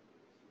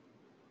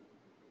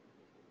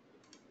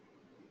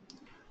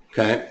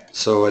 Okay,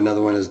 so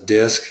another one is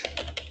disc.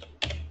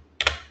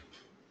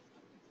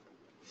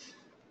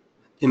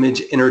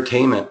 Image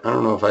Entertainment. I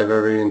don't know if I've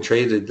ever even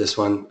traded this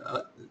one.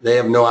 They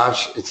have no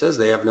option. It says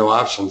they have no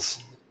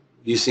options.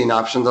 You seen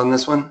options on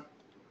this one?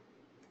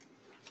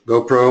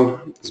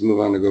 GoPro. Let's move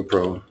on to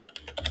GoPro.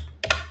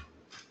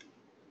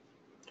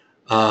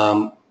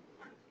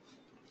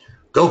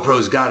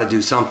 GoPro's got to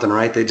do something,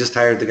 right? They just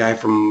hired the guy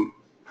from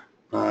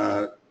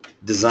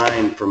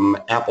design from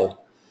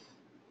Apple,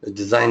 the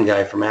design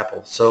guy from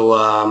Apple.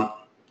 So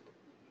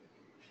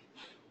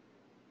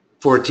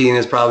 14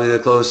 is probably the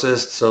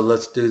closest. So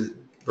let's do,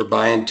 we're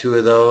buying 2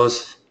 of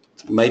those.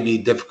 It might be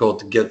difficult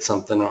to get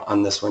something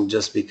on this one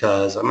just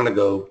because I'm going to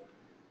go,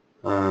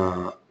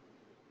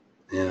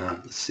 yeah,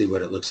 let's see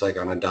what it looks like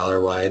on a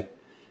dollar wide.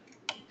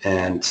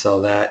 And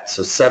sell that.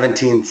 So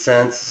 17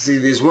 cents. See,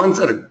 these ones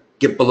that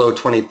get below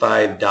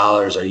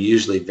 $25 are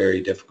usually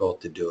very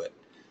difficult to do it.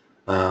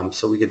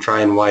 So we can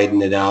try and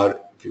widen it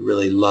out if you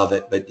really love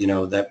it, but you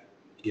know that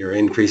you're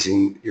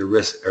increasing your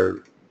risk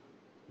or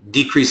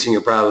decreasing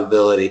your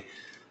probability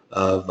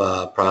of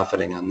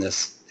profiting on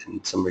this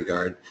in some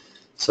regard.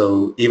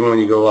 So even when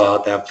you go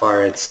out that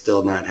far, it's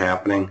still not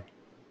happening.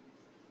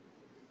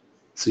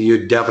 So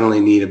you definitely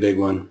need a big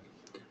one,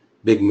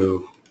 big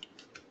move.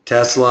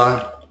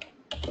 Tesla.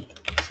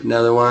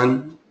 Another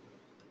one.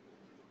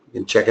 You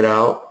can check it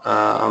out.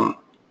 I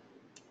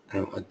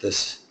don't want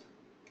this.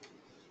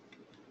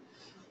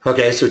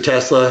 Okay, so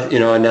Tesla, you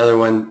know, another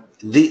one.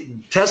 The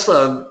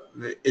Tesla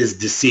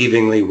is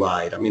deceivingly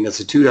wide. I mean, it's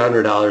a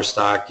 $200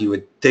 stock. You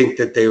would think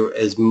that they were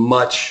as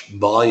much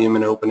volume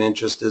and open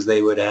interest as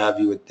they would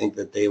have. You would think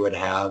that they would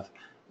have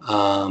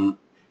a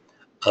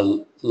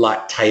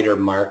lot tighter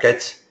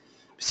market.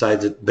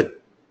 Besides it,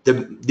 but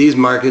these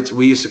markets,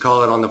 we used to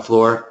call it on the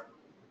floor.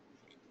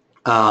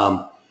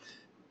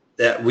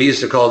 That we used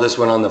to call this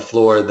one on the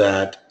floor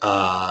that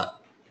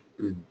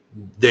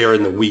they're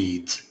in the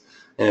weeds,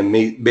 and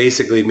it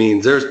basically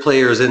means there's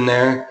players in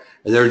there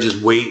and they're just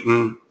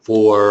waiting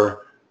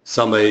for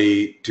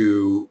somebody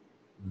to,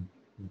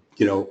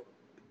 you know,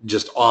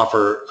 just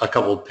offer a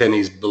couple of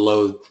pennies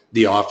below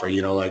the offer,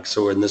 you know, like,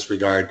 so in this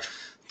regard,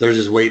 they're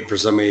just waiting for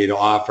somebody to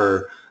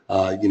offer,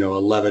 you know,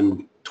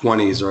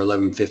 11.20s or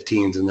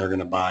 11.15s, and they're going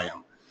to buy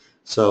them.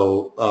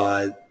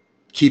 So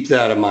keep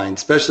that in mind,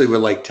 especially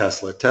with like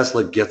Tesla.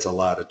 Tesla gets a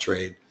lot of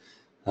trade.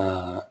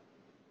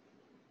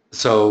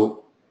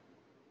 So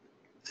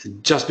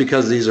just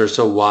because these are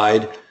so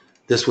wide,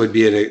 this would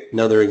be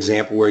another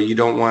example where you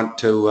don't want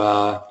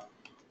to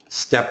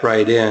step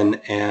right in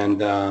and,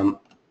 did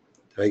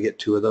I get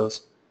 2 of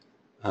those?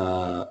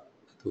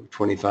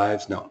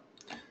 25s? No.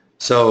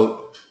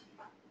 So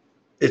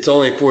it's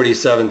only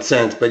 47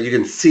 cents, but you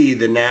can see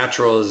the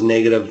natural is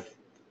negative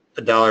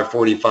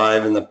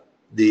 $1.45, and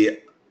the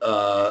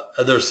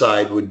other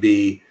side would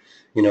be,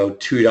 you know,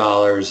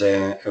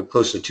 $2 and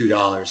close to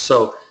 $2.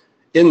 So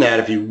in that,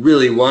 if you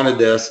really wanted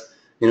this,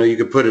 you know, you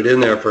could put it in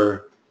there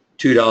for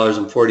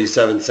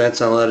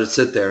 $2.47 and let it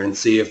sit there and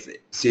see if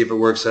it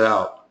works it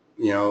out.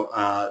 You know,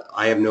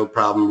 I have no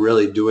problem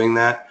really doing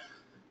that,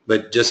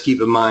 but just keep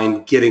in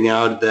mind getting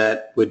out of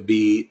that would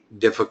be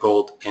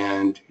difficult,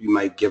 and you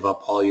might give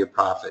up all your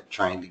profit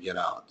trying to get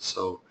out.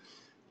 So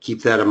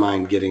keep that in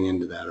mind getting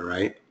into that. All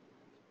right.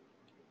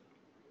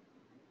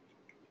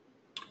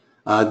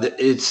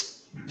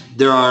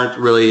 There aren't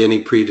really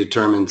any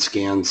predetermined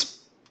scans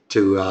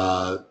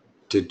to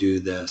do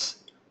this.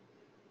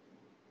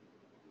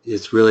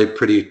 It's really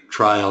pretty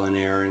trial and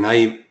error, and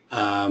I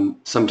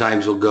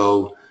sometimes will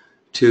go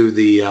to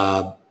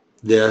the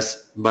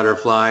this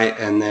butterfly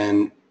and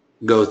then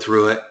go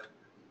through it.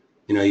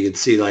 You know, you can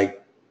see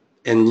like,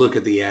 and look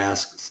at the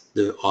asks,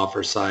 the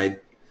offer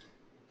side,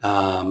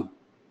 and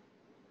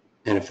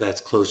if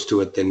that's close to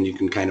it, then you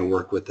can kind of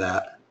work with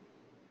that.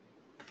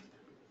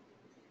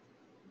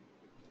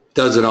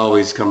 Doesn't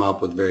always come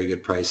up with very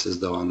good prices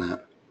though on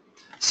that.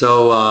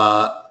 So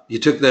you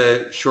took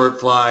the short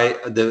fly,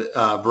 the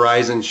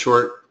Verizon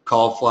short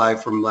call fly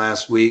from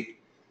last week.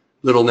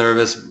 Little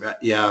nervous.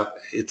 Yeah,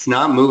 it's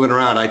not moving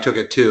around. I took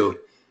it too.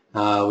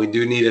 We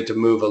do need it to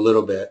move a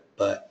little bit,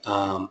 but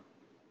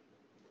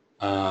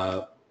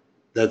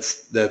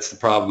that's the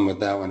problem with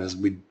that one, is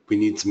we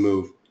need to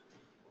move.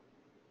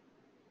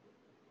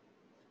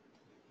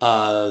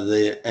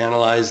 They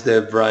analyzed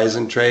the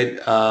Verizon trade.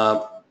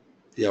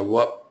 Yeah,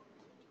 what?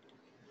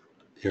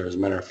 Here, as a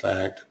matter of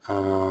fact,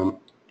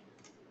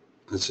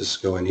 let's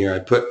just go in here.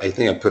 I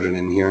think I put it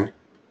in here.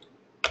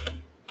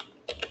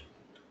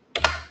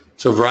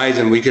 So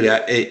Verizon,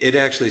 it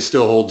actually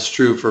still holds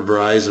true for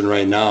Verizon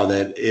right now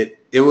that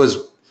it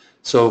was,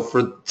 so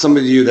for some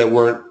of you that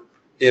weren't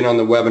in on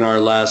the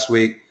webinar last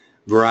week,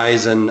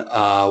 Verizon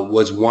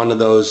was one of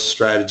those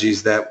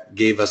strategies that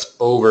gave us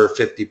over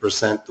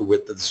 50% the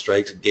width of the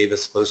strikes. It gave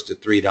us close to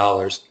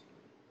 $3.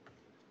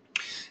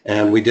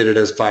 And we did it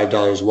as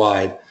 $5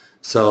 wide.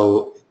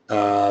 So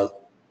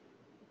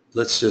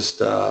let's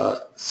just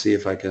see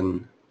if I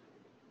can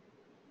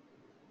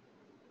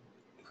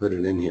put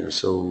it in here.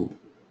 So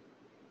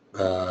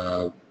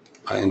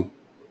buying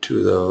 2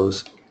 of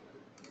those,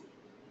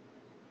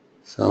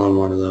 selling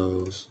 1 of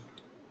those,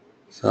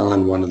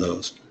 selling 1 of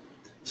those.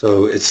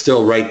 So it's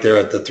still right there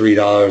at the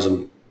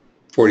 $3.40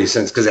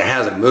 because it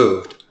hasn't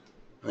moved.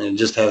 I mean, it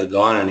just hasn't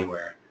gone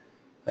anywhere.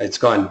 It's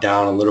gone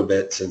down a little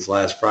bit since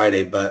last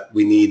Friday, but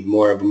we need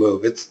more of a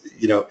move. It's,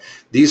 you know,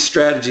 these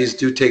strategies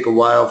do take a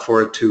while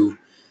for it to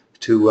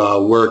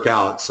work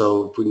out.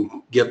 So if we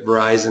can get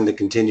Verizon to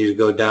continue to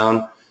go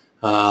down,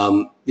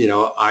 you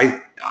know,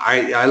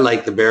 I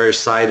like the bearish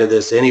side of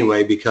this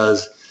anyway,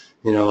 because,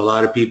 you know, a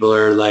lot of people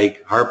are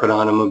like harping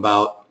on them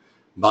about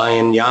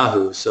buying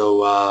Yahoo.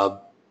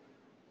 So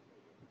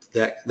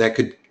that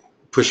could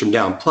push them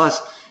down. Plus,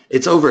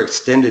 it's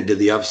overextended to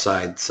the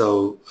upside.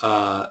 So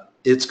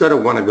it's going to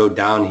want to go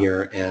down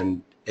here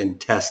and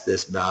test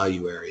this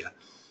value area,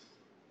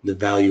 the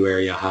value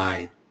area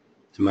high.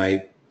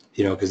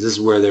 You know, because this is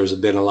where there's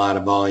been a lot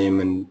of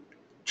volume and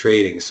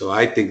trading. So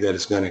I think that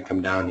it's going to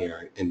come down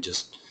here and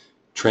just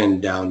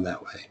trend down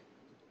that way.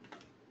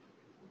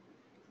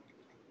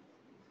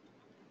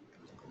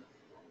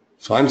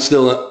 So I'm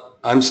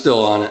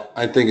still on it.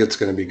 I think it's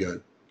going to be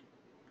good.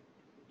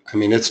 I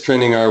mean, it's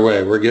trending our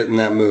way. We're getting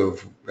that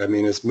move. I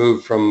mean, it's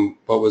moved from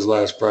what was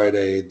last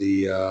Friday,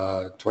 the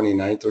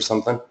 29th or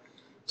something.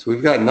 So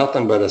we've got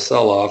nothing but a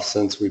sell-off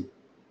since we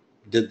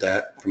did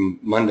that from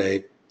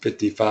Monday,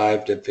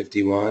 55 to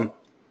 51,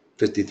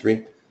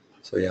 53.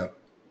 So, yeah.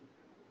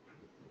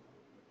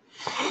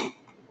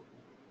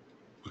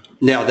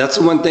 Now, that's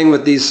the one thing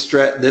with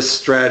this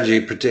strategy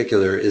in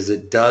particular, is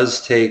it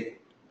does take,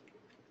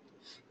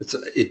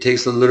 it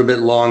takes a little bit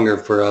longer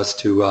for us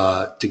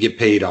to get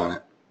paid on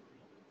it.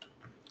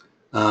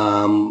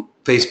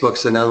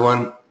 Facebook's another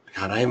one.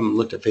 God, I haven't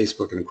looked at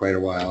Facebook in quite a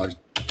while.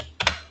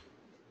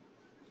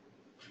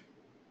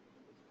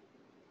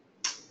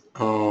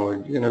 Oh,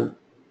 you're going to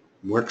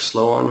work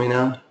slow on me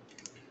now?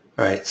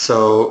 All right,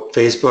 so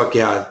Facebook,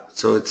 yeah,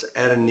 so it's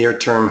at a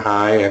near-term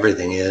high.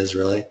 Everything is,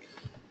 really.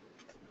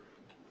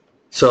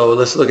 So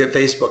let's look at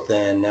Facebook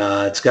then.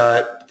 It's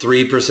got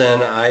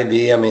 3%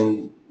 IV. I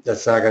mean,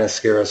 that's not going to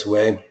scare us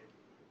away.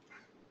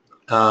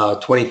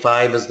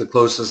 25 is the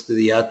closest to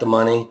the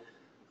at-the-money.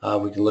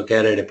 We can look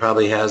at it. It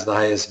probably has the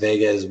highest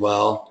Vega as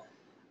well.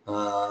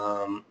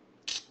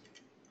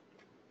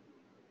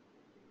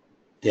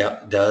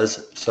 Yeah, it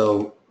does.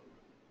 So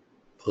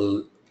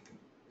we'll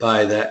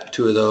buy that,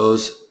 2 of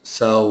those.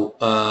 Sell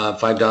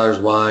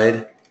 $5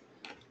 wide.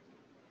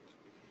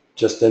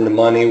 Just in the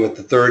money with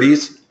the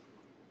 30s.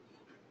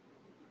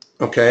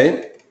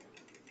 Okay.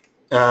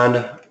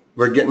 And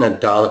we're getting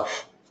 $1.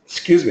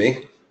 Excuse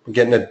me. We're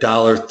getting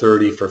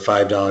 $1.30 for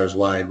 $5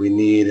 wide. We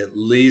need at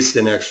least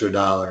an extra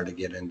 $1 to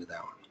get into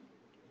that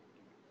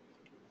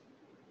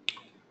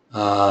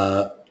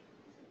one.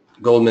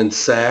 Goldman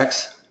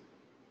Sachs.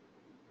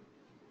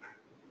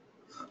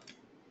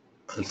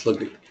 Let's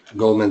look at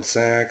Goldman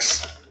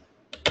Sachs.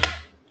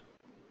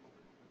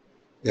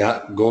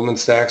 Yeah, Goldman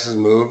Sachs has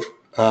moved.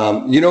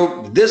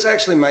 This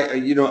actually might,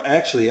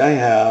 actually I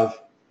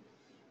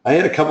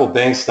had a couple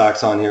bank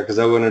stocks on here because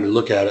I wanted to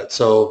look at it.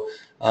 So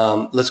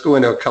let's go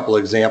into a couple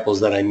examples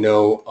that I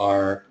know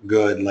are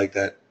good like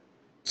that.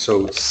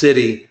 So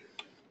Citi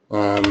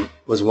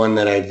was one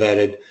that I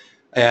vetted.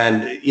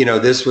 And,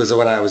 this was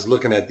when I was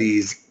looking at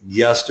these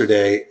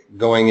yesterday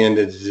going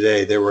into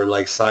today, they were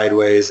like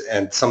sideways,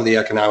 and some of the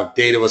economic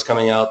data was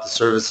coming out, the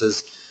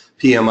services,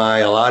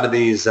 PMI, a lot of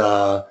these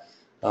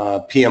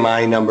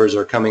PMI numbers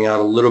are coming out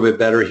a little bit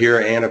better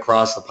here and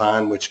across the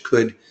pond, which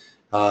could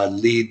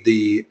lead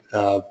the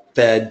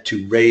Fed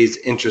to raise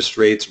interest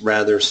rates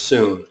rather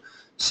soon.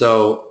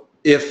 So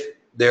if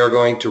they're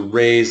going to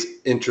raise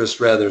interest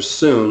rather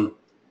soon,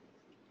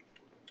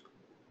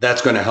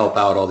 that's going to help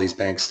out all these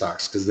bank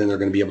stocks, because then they're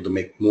going to be able to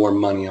make more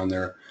money on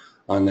their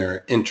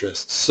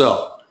interest.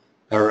 So,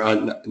 they're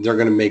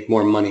going to make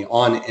more money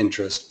on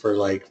interest for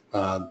like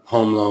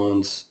home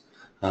loans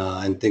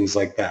and things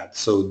like that.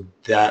 So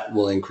that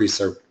will increase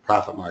their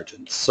profit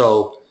margins.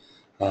 So,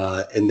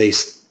 and they,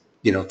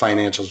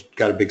 financials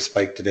got a big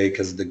spike today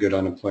because of the good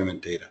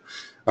unemployment data.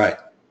 All right.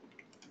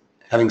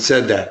 Having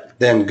said that,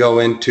 then go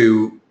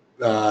into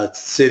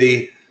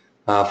Citi,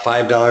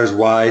 $5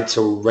 wide.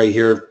 So right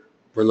here,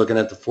 we're looking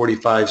at the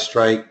 45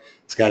 strike.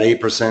 It's got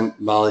 8%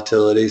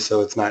 volatility,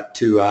 so it's not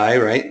too high,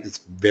 right? It's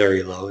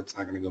very low. It's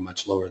not going to go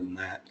much lower than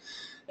that.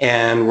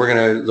 And we're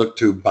going to look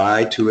to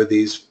buy 2 of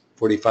these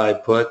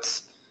 45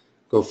 puts,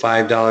 go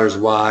 $5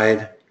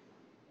 wide,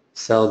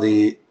 sell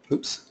the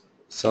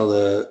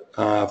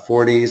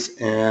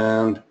 40s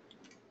and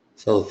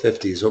sell the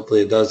 50s.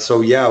 Hopefully it does.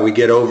 So yeah, we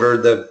get over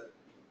the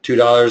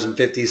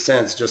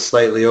 $2.50, just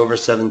slightly over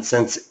 7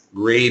 cents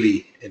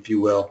gravy, if you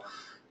will.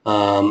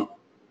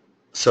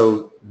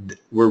 So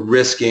we're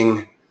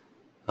risking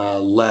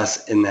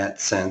less in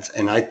that sense.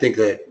 And I think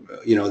that,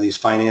 these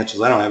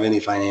financials, I don't have any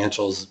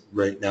financials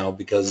right now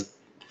because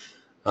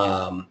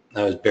I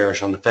was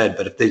bearish on the Fed.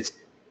 But if they're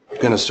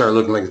going to start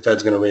looking like the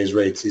Fed's going to raise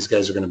rates, these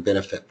guys are going to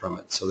benefit from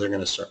it. So they're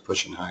going to start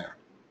pushing higher.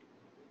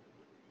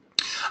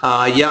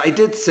 Yeah, I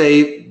did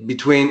say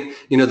between,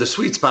 the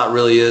sweet spot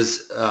really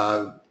is,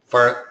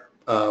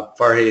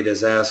 Farhad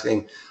is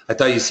asking, I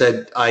thought you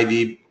said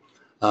IV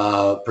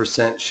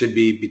percent should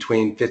be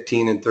between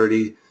 15 and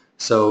 30,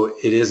 so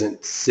it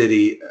isn't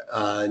Citi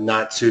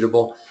not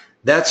suitable.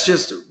 That's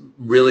just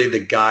really the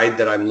guide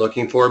that I'm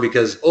looking for,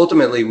 because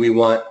ultimately we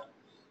want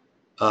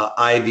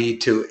IV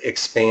to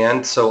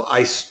expand. So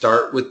I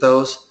start with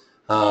those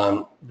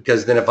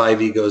because then if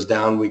IV goes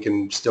down, we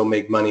can still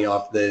make money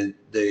off the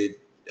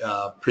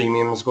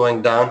premiums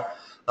going down,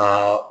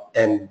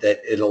 and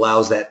that it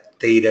allows that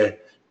theta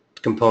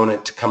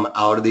component to come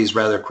out of these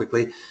rather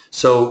quickly.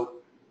 So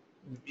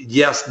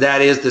yes,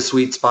 that is the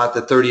sweet spot,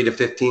 the 30 to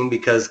 15,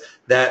 because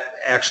that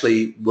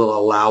actually will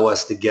allow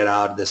us to get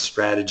out of this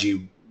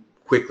strategy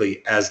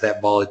quickly as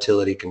that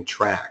volatility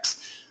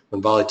contracts.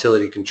 When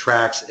volatility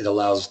contracts, it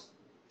allows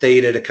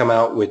theta to come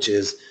out, which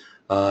is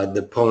the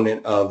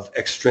opponent of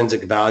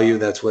extrinsic value.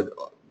 That's what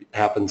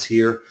happens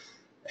here.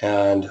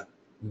 And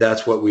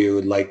that's what we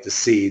would like to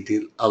see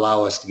to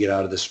allow us to get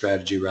out of this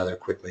strategy rather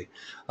quickly.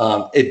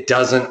 It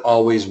doesn't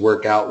always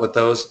work out with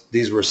those.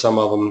 These were some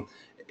of them.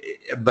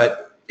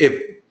 But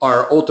if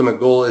our ultimate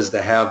goal is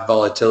to have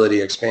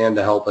volatility expand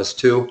to help us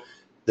too,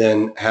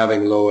 then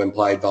having low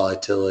implied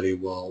volatility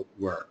will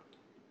work.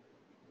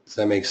 Does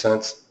that make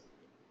sense?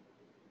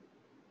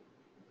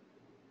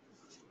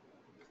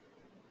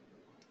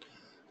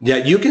 Yeah,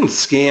 you can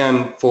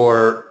scan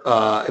for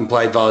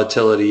implied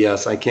volatility.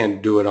 Yes, I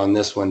can't do it on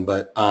this one,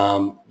 but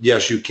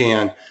yes, you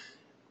can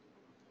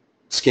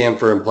scan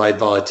for implied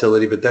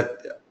volatility, but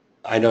that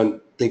I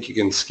don't think you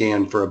can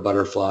scan for a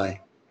butterfly,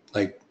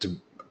 like to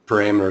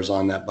parameters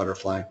on that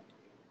butterfly.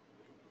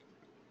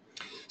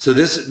 So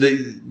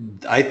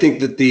I think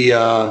that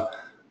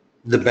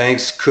the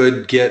banks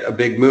could get a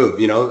big move.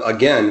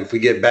 Again, if we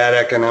get bad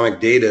economic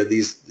data,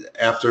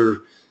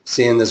 after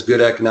seeing this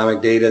good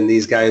economic data, and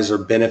these guys are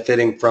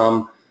benefiting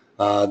from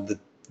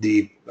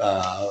the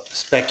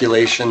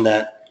speculation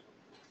that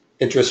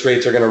interest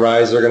rates are going to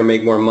rise, they're going to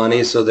make more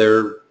money, so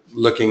they're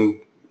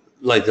looking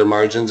like their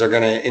margins are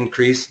going to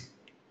increase.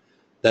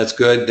 That's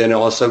good. Then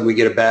all of a sudden we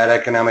get a bad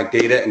economic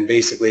data, and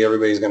basically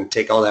everybody's going to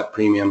take all that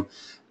premium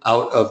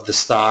out of the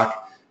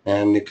stock,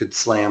 and it could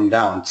slam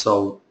down.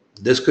 So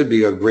this could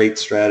be a great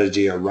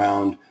strategy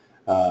around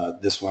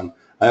this one.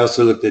 I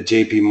also looked at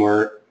JP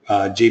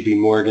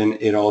Morgan.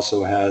 It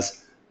also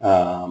has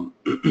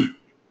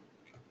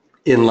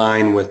in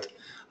line with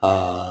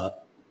the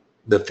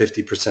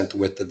 50%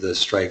 width of the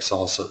strikes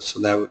also. So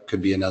that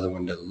could be another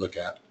one to look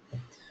at.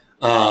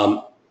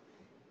 All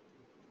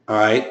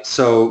right,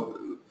 so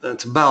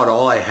that's about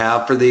all I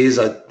have for these.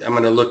 I'm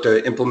going to look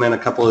to implement a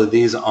couple of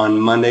these on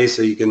Monday,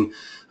 so you can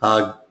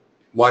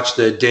watch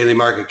the daily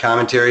market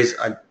commentaries.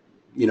 I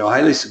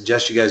highly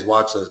suggest you guys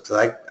watch those,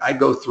 because I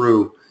go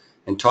through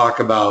and talk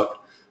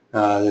about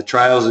the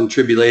trials and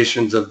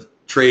tribulations of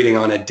trading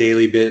on a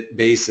daily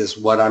basis,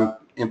 what I'm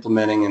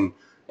implementing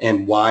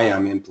and why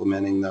I'm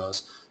implementing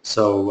those.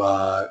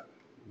 So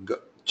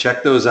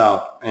check those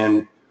out.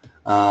 And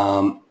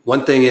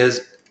One thing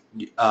is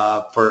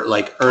for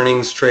like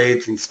earnings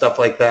trades and stuff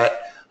like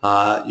that,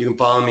 you can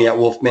follow me at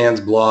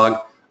Wolfman's blog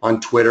on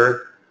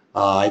Twitter.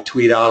 I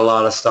tweet out a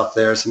lot of stuff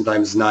there.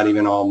 Sometimes it's not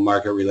even all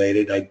market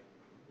related. I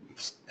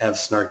have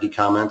snarky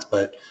comments,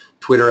 but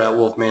Twitter at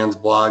Wolfman's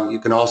blog. You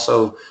can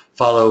also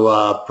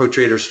follow Pro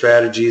Trader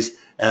Strategies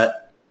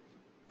at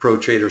Pro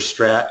Trader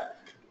Strat.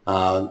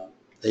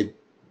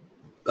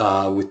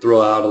 We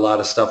throw out a lot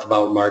of stuff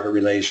about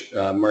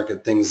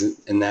market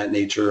things in that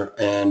nature,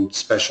 and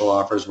special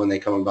offers when they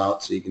come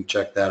about, so you can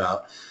check that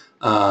out.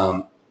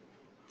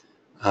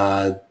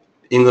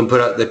 England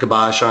put up the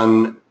kibosh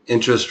on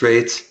interest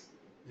rates.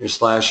 They're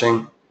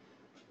slashing.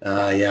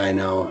 Yeah, I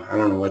know. I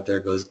don't know what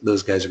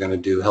those guys are going to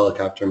do.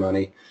 Helicopter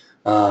money,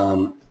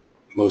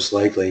 most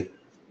likely.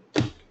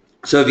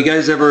 So if you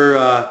guys ever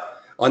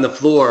on the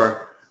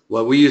floor,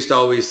 what we used to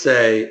always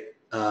say,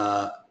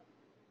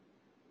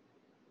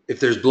 if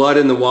there's blood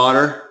in the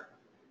water,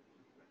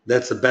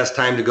 that's the best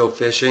time to go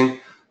fishing.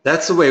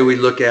 That's the way we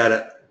look at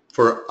it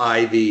for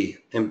IV.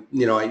 And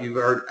you know, you've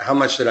heard, how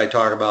much did I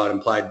talk about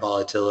implied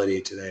volatility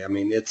today? I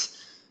mean,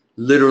 it's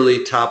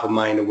literally top of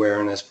mind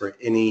awareness for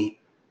any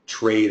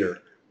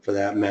trader, for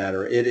that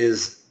matter. It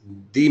is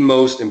the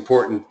most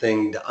important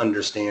thing to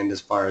understand as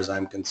far as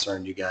I'm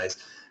concerned, you guys.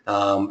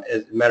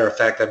 As a matter of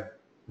fact, I've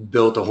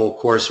built a whole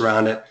course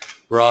around it.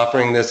 We're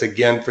offering this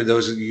again for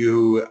those of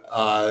you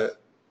who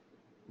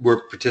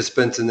were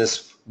participants in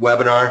this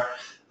webinar.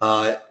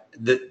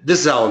 This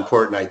is how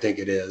important I think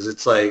it is.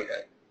 It's like,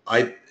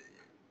 I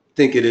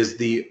think it is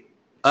the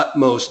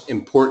utmost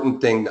important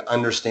thing to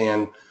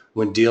understand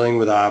when dealing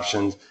with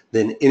options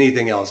than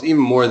anything else,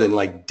 even more than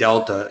like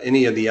Delta,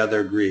 any of the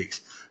other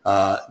Greeks.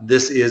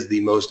 This is the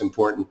most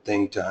important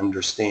thing to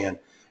understand.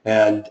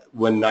 And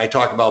when I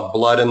talk about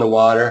blood in the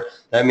water,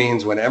 that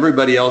means when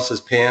everybody else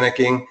is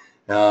panicking,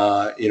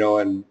 you know,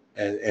 and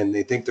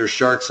they think there's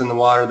sharks in the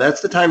water,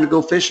 that's the time to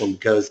go fishing,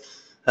 because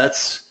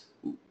that's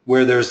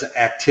where there's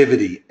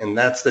activity, and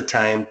that's the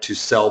time to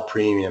sell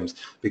premiums,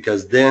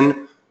 because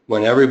then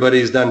when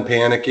everybody's done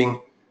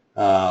panicking,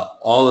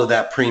 all of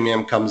that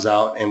premium comes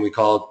out, and we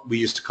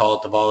used to call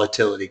it the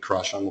volatility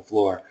crush on the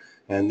floor.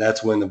 And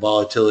that's when the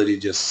volatility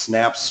just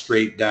snaps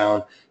straight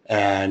down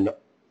and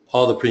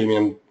all the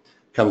premium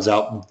comes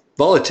out.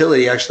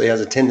 Volatility actually has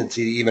a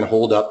tendency to even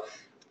hold up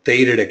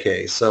theta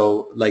decay.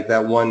 So like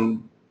that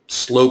one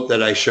slope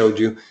that I showed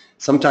you,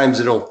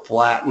 sometimes it'll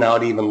flatten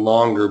out even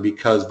longer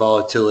because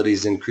volatility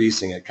is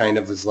increasing. It kind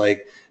of is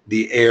like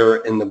the air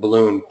in the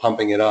balloon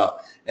pumping it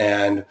up.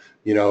 And,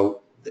 you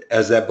know,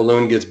 as that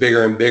balloon gets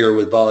bigger and bigger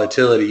with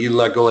volatility, you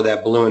let go of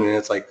that balloon and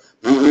it's like,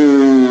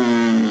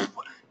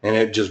 and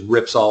it just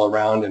rips all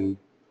around and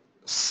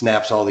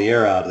snaps all the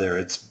air out of there.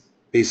 It's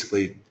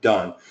basically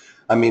done.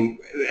 I mean,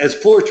 as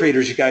floor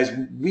traders, you guys,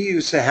 we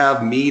used to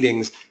have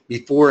meetings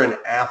before and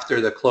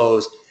after the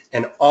close,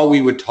 and all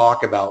we would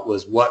talk about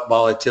was what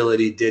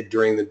volatility did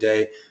during the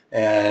day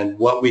and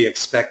what we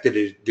expected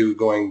it to do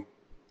going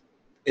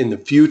in the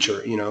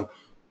future. You know,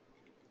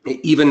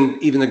 even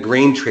the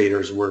grain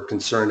traders were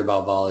concerned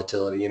about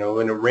volatility. You know,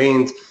 when it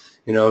rains,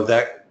 you know,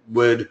 that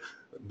would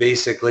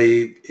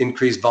basically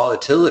increase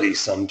volatility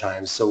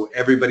sometimes. So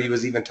everybody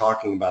was even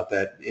talking about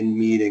that in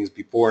meetings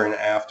before and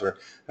after.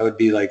 That would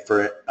be like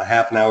for a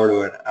half an hour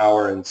to an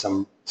hour in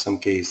some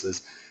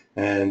cases.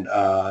 And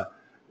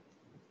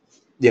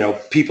you know,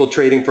 people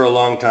trading for a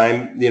long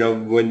time, you know,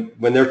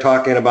 when they're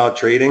talking about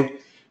trading,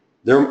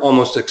 they're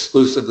almost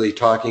exclusively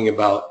talking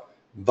about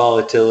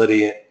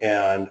volatility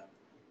and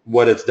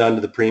what it's done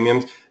to the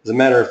premiums. As a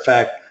matter of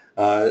fact,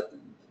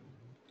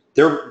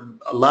 there are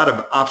a lot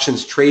of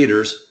options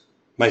traders,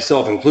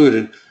 myself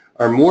included,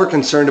 are more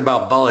concerned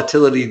about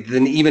volatility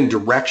than even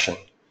direction.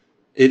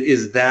 It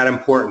is that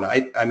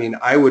important. I mean,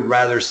 I would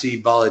rather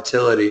see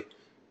volatility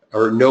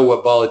or know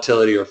what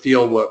volatility or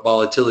feel what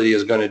volatility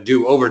is going to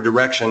do over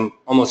direction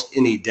almost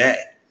any day.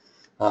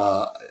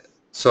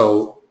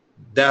 So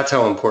that's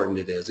how important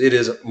it is. It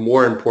is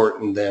more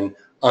important than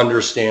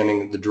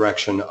understanding the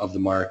direction of the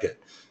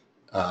market.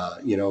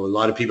 You know, a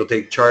lot of people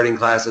take charting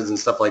classes and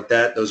stuff like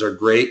that. Those are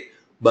great,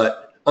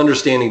 but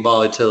understanding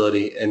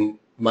volatility, in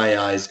my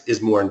eyes,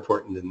 is more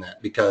important than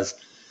that, because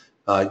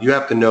you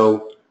have to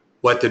know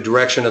what the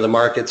direction of the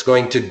market's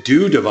going to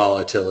do to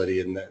volatility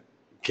in that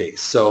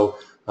case. So,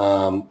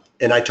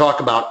 and I talk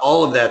about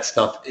all of that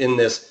stuff in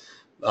this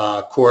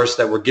course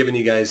that we're giving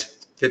you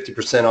guys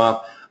 50%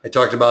 off. I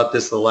talked about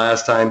this the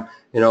last time.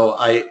 You know,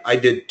 I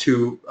did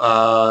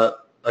a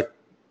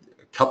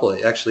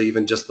couple, actually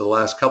even just the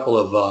last couple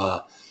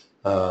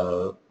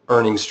of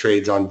earnings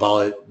trades on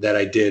that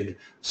I did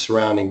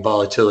surrounding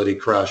volatility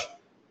crush.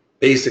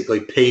 Basically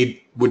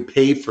would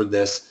pay for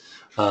this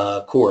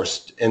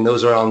course, and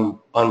those are on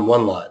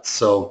one lot.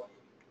 So,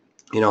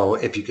 you know,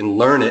 if you can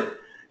learn it,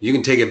 you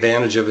can take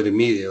advantage of it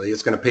immediately.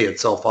 It's going to pay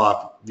itself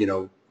off, you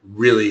know,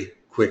 really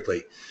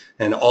quickly.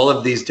 And all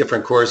of these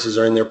different courses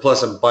are in there,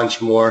 plus a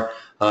bunch more.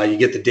 You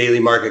get the daily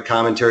market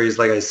commentaries,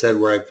 like I said,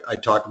 where I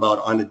talk about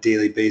on a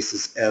daily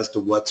basis as to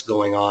what's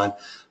going on,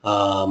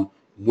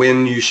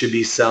 when you should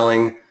be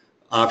selling,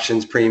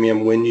 options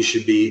premium, when you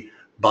should be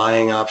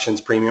buying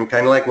options premium,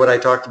 kind of like what I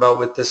talked about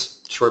with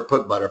this short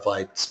put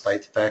butterfly.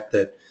 Despite the fact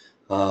that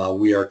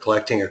we are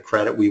collecting a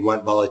credit, we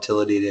want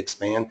volatility to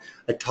expand.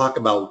 I talk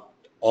about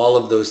all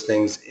of those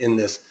things in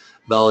this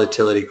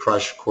Volatility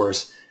Crush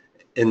course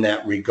in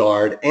that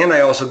regard. And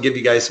I also give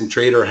you guys some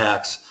trader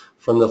hacks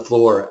from the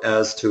floor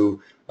as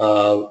to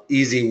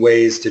easy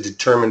ways to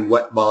determine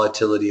what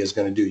volatility is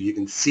going to do. You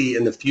can see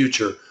in the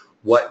future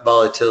what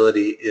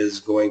volatility is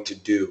going to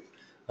do.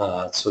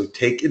 So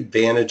take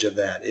advantage of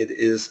that. It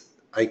is,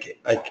 I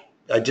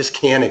just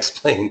can't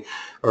explain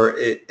or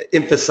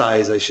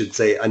emphasize, I should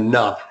say,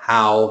 enough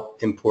how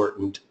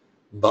important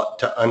but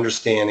to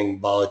understanding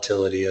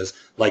volatility is,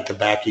 like the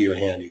back of your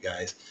hand, you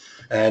guys.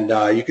 And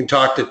you can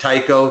talk to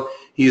Tycho.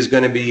 He's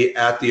going to be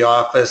at the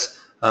office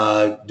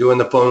doing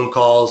the phone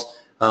calls.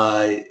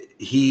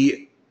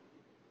 He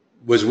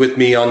was with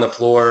me on the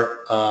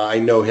floor. I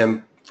know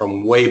him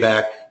from way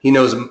back. He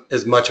knows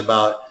as much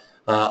about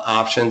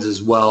options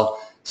as well.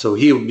 So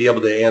he will be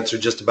able to answer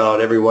just about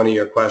every one of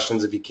your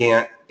questions. If you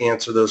can't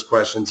answer those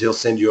questions, he'll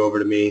send you over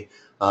to me,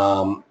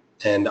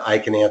 and I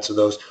can answer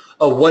those.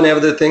 Oh, one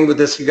other thing with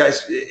this, you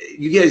guys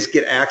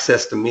get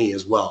access to me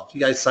as well. If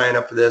you guys sign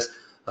up for this,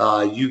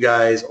 you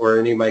guys or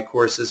any of my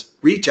courses,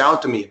 reach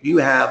out to me. If you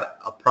have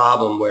a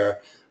problem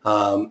where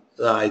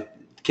I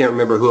can't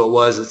remember who it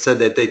was that said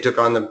that they took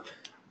on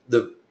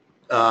the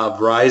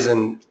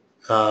Verizon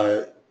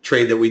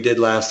trade that we did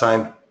last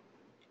time,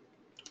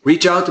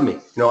 reach out to me.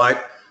 You know,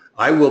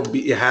 I will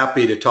be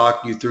happy to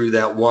talk you through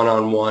that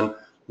one-on-one,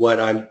 what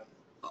I'm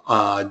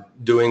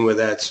doing with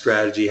that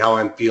strategy, how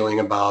I'm feeling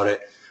about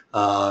it.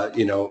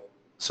 You know,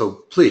 so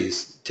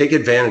please take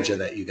advantage of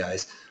that, you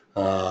guys.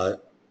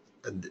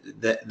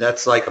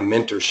 That's like a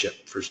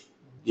mentorship for,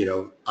 you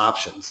know,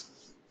 options.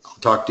 I'll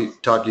talk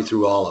you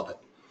through all of it.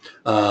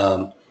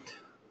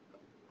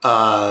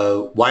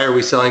 Why are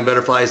we selling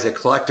butterflies that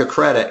collect a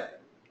credit?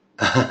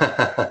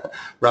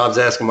 Rob's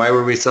asking, why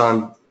were we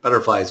selling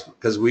butterflies?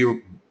 Because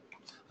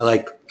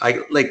I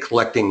like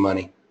collecting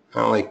money.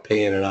 I don't like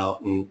paying it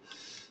out, and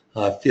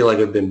I feel like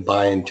I've been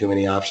buying too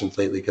many options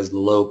lately because of the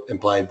low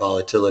implied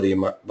volatility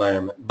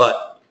environment.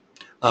 But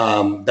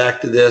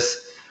back to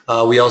this,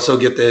 we also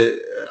get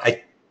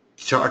I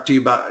talked to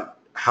you about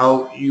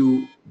how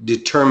you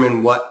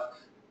determine what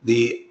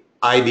the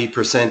IV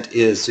percent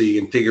is, so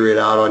you can figure it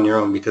out on your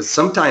own, because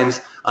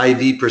sometimes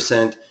IV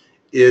percent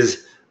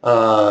is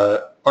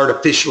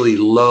artificially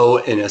low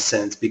in a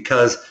sense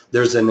because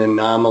there's an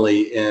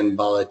anomaly in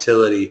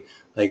volatility.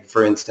 Like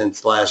for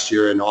instance, last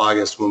year in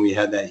August when we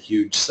had that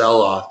huge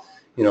sell-off,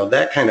 you know,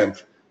 that kind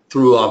of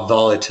threw off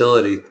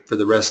volatility for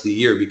the rest of the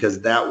year because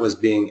that was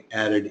being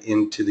added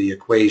into the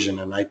equation.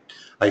 And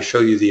I show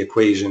you the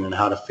equation and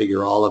how to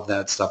figure all of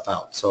that stuff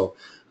out. So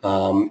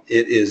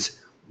it is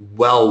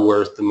well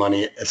worth the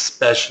money,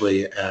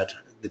 especially at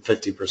the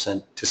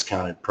 50%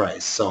 discounted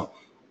price. So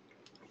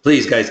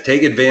please, guys,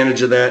 take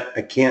advantage of that.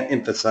 I can't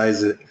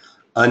emphasize it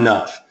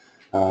enough.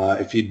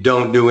 If you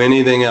don't do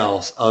anything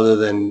else other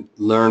than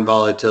learn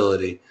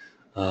volatility,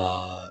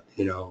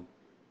 you know,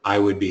 I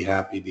would be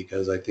happy,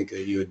 because I think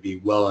that you would be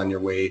well on your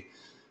way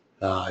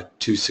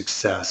to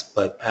success.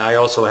 But I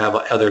also have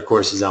other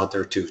courses out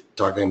there too,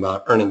 talking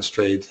about earnings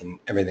trades and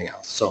everything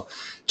else. So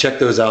check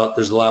those out.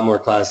 There's a lot more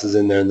classes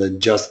in there than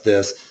just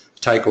this.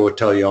 Tycho will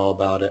tell you all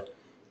about it.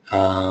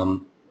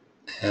 And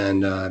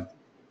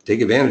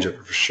take advantage of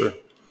it for sure.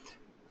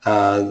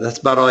 That's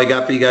about all I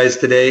got for you guys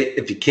today.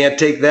 If you can't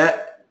take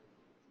that,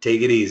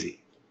 take it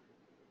easy.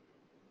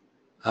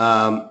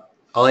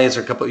 I'll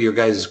answer a couple of your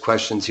guys'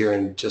 questions here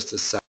in just a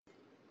second.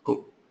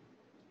 Oh,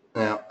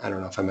 now I don't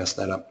know if I messed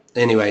that up.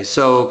 Anyway,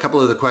 so a couple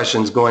of the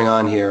questions going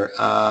on here.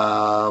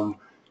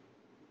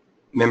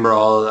 Remember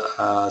all,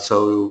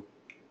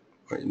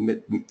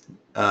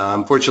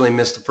 unfortunately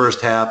missed the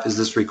first half. Is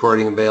this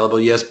recording available?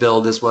 Yes,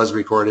 Bill, this was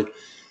recorded.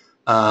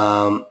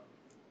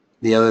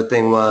 The other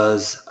thing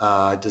was,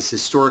 does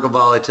historical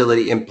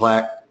volatility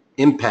impact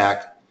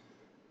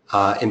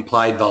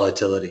implied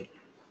volatility?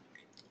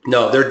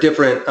 No, they're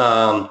different.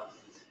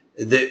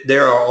 They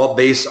are all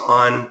based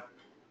on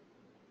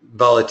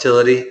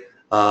volatility.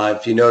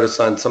 If you notice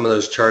on some of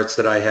those charts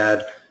that I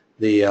had,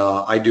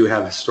 I do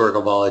have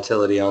historical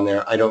volatility on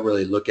there. I don't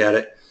really look at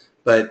it,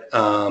 but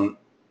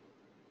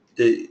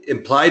the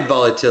implied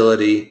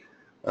volatility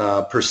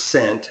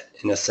percent,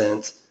 in a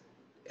sense,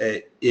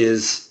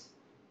 is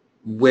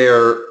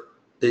where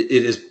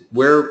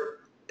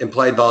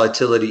implied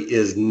volatility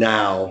is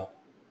now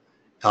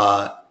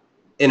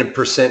in a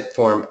percent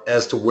form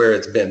as to where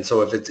it's been.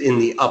 So if it's in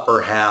the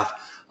upper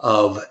half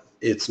of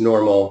its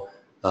normal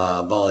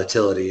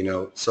volatility, you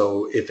know,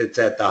 so if it's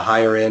at the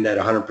higher end at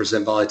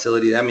 100%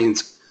 volatility, that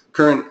means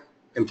current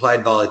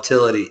implied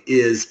volatility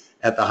is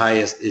at the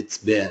highest it's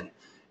been,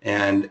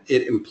 and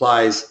it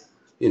implies,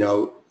 you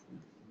know,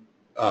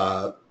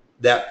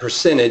 that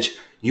percentage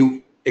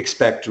you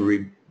expect to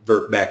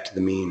revert back to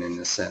the mean in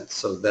a sense.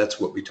 So that's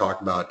what we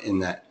talk about in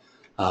that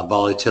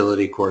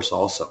volatility course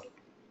also.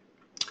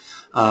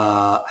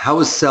 How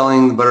is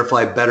selling the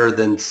butterfly better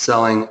than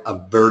selling a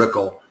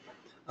vertical?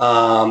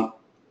 The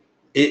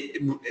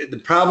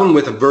problem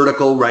with a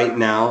vertical right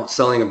now,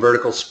 selling a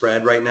vertical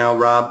spread right now,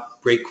 Rob,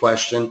 great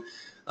question,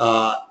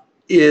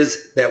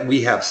 is that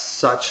we have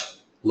such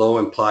low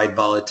implied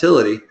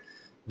volatility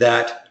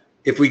that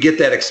if we get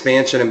that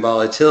expansion in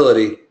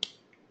volatility,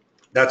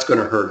 that's going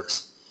to hurt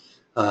us.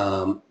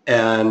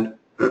 And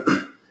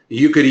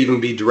you could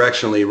even be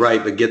directionally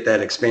right, but get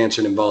that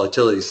expansion in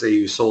volatility. Say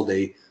you sold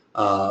a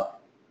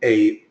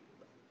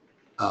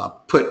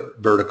put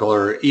vertical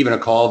or even a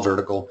call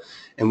vertical,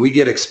 and we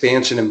get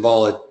expansion in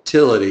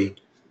volatility,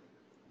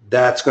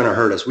 that's going to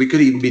hurt us. We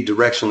could even be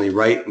directionally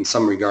right in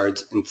some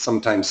regards and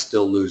sometimes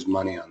still lose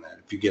money on that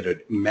if you get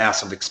a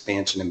massive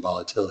expansion in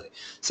volatility.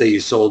 Say you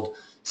sold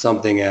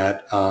something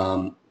at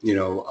 5%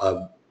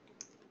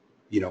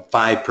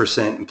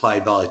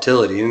 implied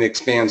volatility and it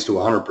expands to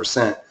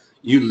 100%.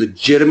 You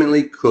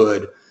legitimately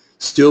could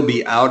still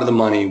be out of the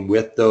money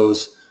with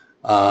those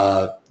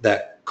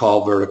that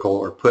call vertical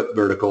or put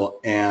vertical,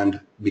 and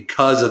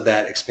because of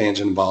that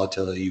expansion in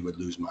volatility, you would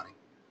lose money.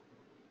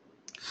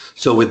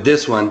 So with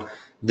this one,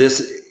 this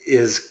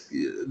is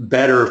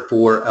better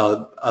for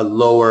a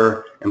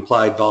lower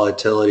implied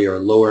volatility or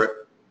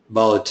lower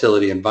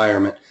volatility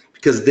environment,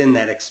 because then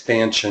that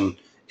expansion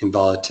in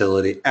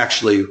volatility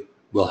actually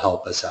will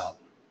help us out.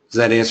 Does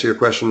that answer your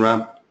question,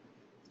 Rob?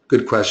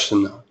 Good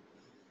question, though.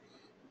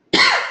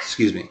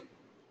 Excuse me.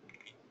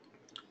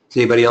 Does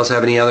anybody else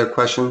have any other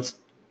questions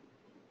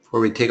before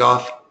we take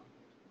off?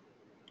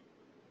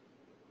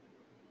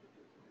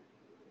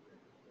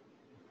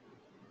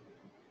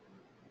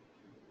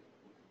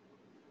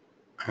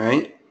 All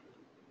right.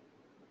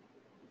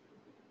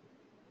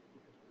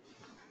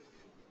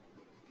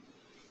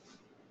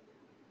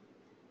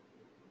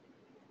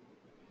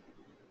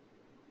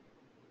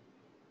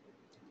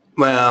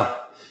 Well,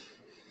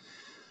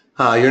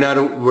 you're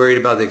not worried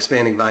about the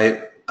expanding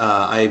IV.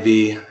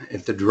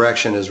 If the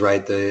direction is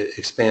right, the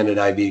expanded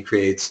IV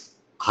creates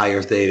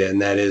higher theta,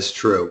 and that is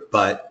true.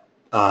 But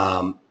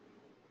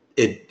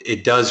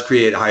it does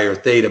create higher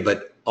theta,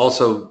 but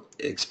also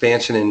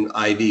expansion in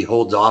IV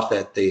holds off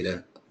that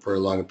theta for a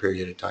longer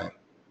period of time.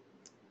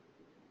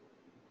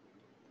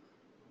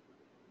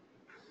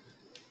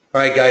 All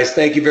right, guys,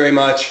 thank you very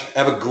much.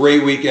 Have a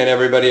great weekend,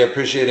 everybody. I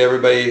appreciate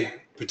everybody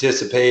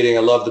participating.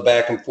 I love the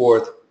back and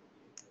forth.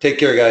 Take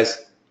care,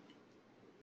 guys.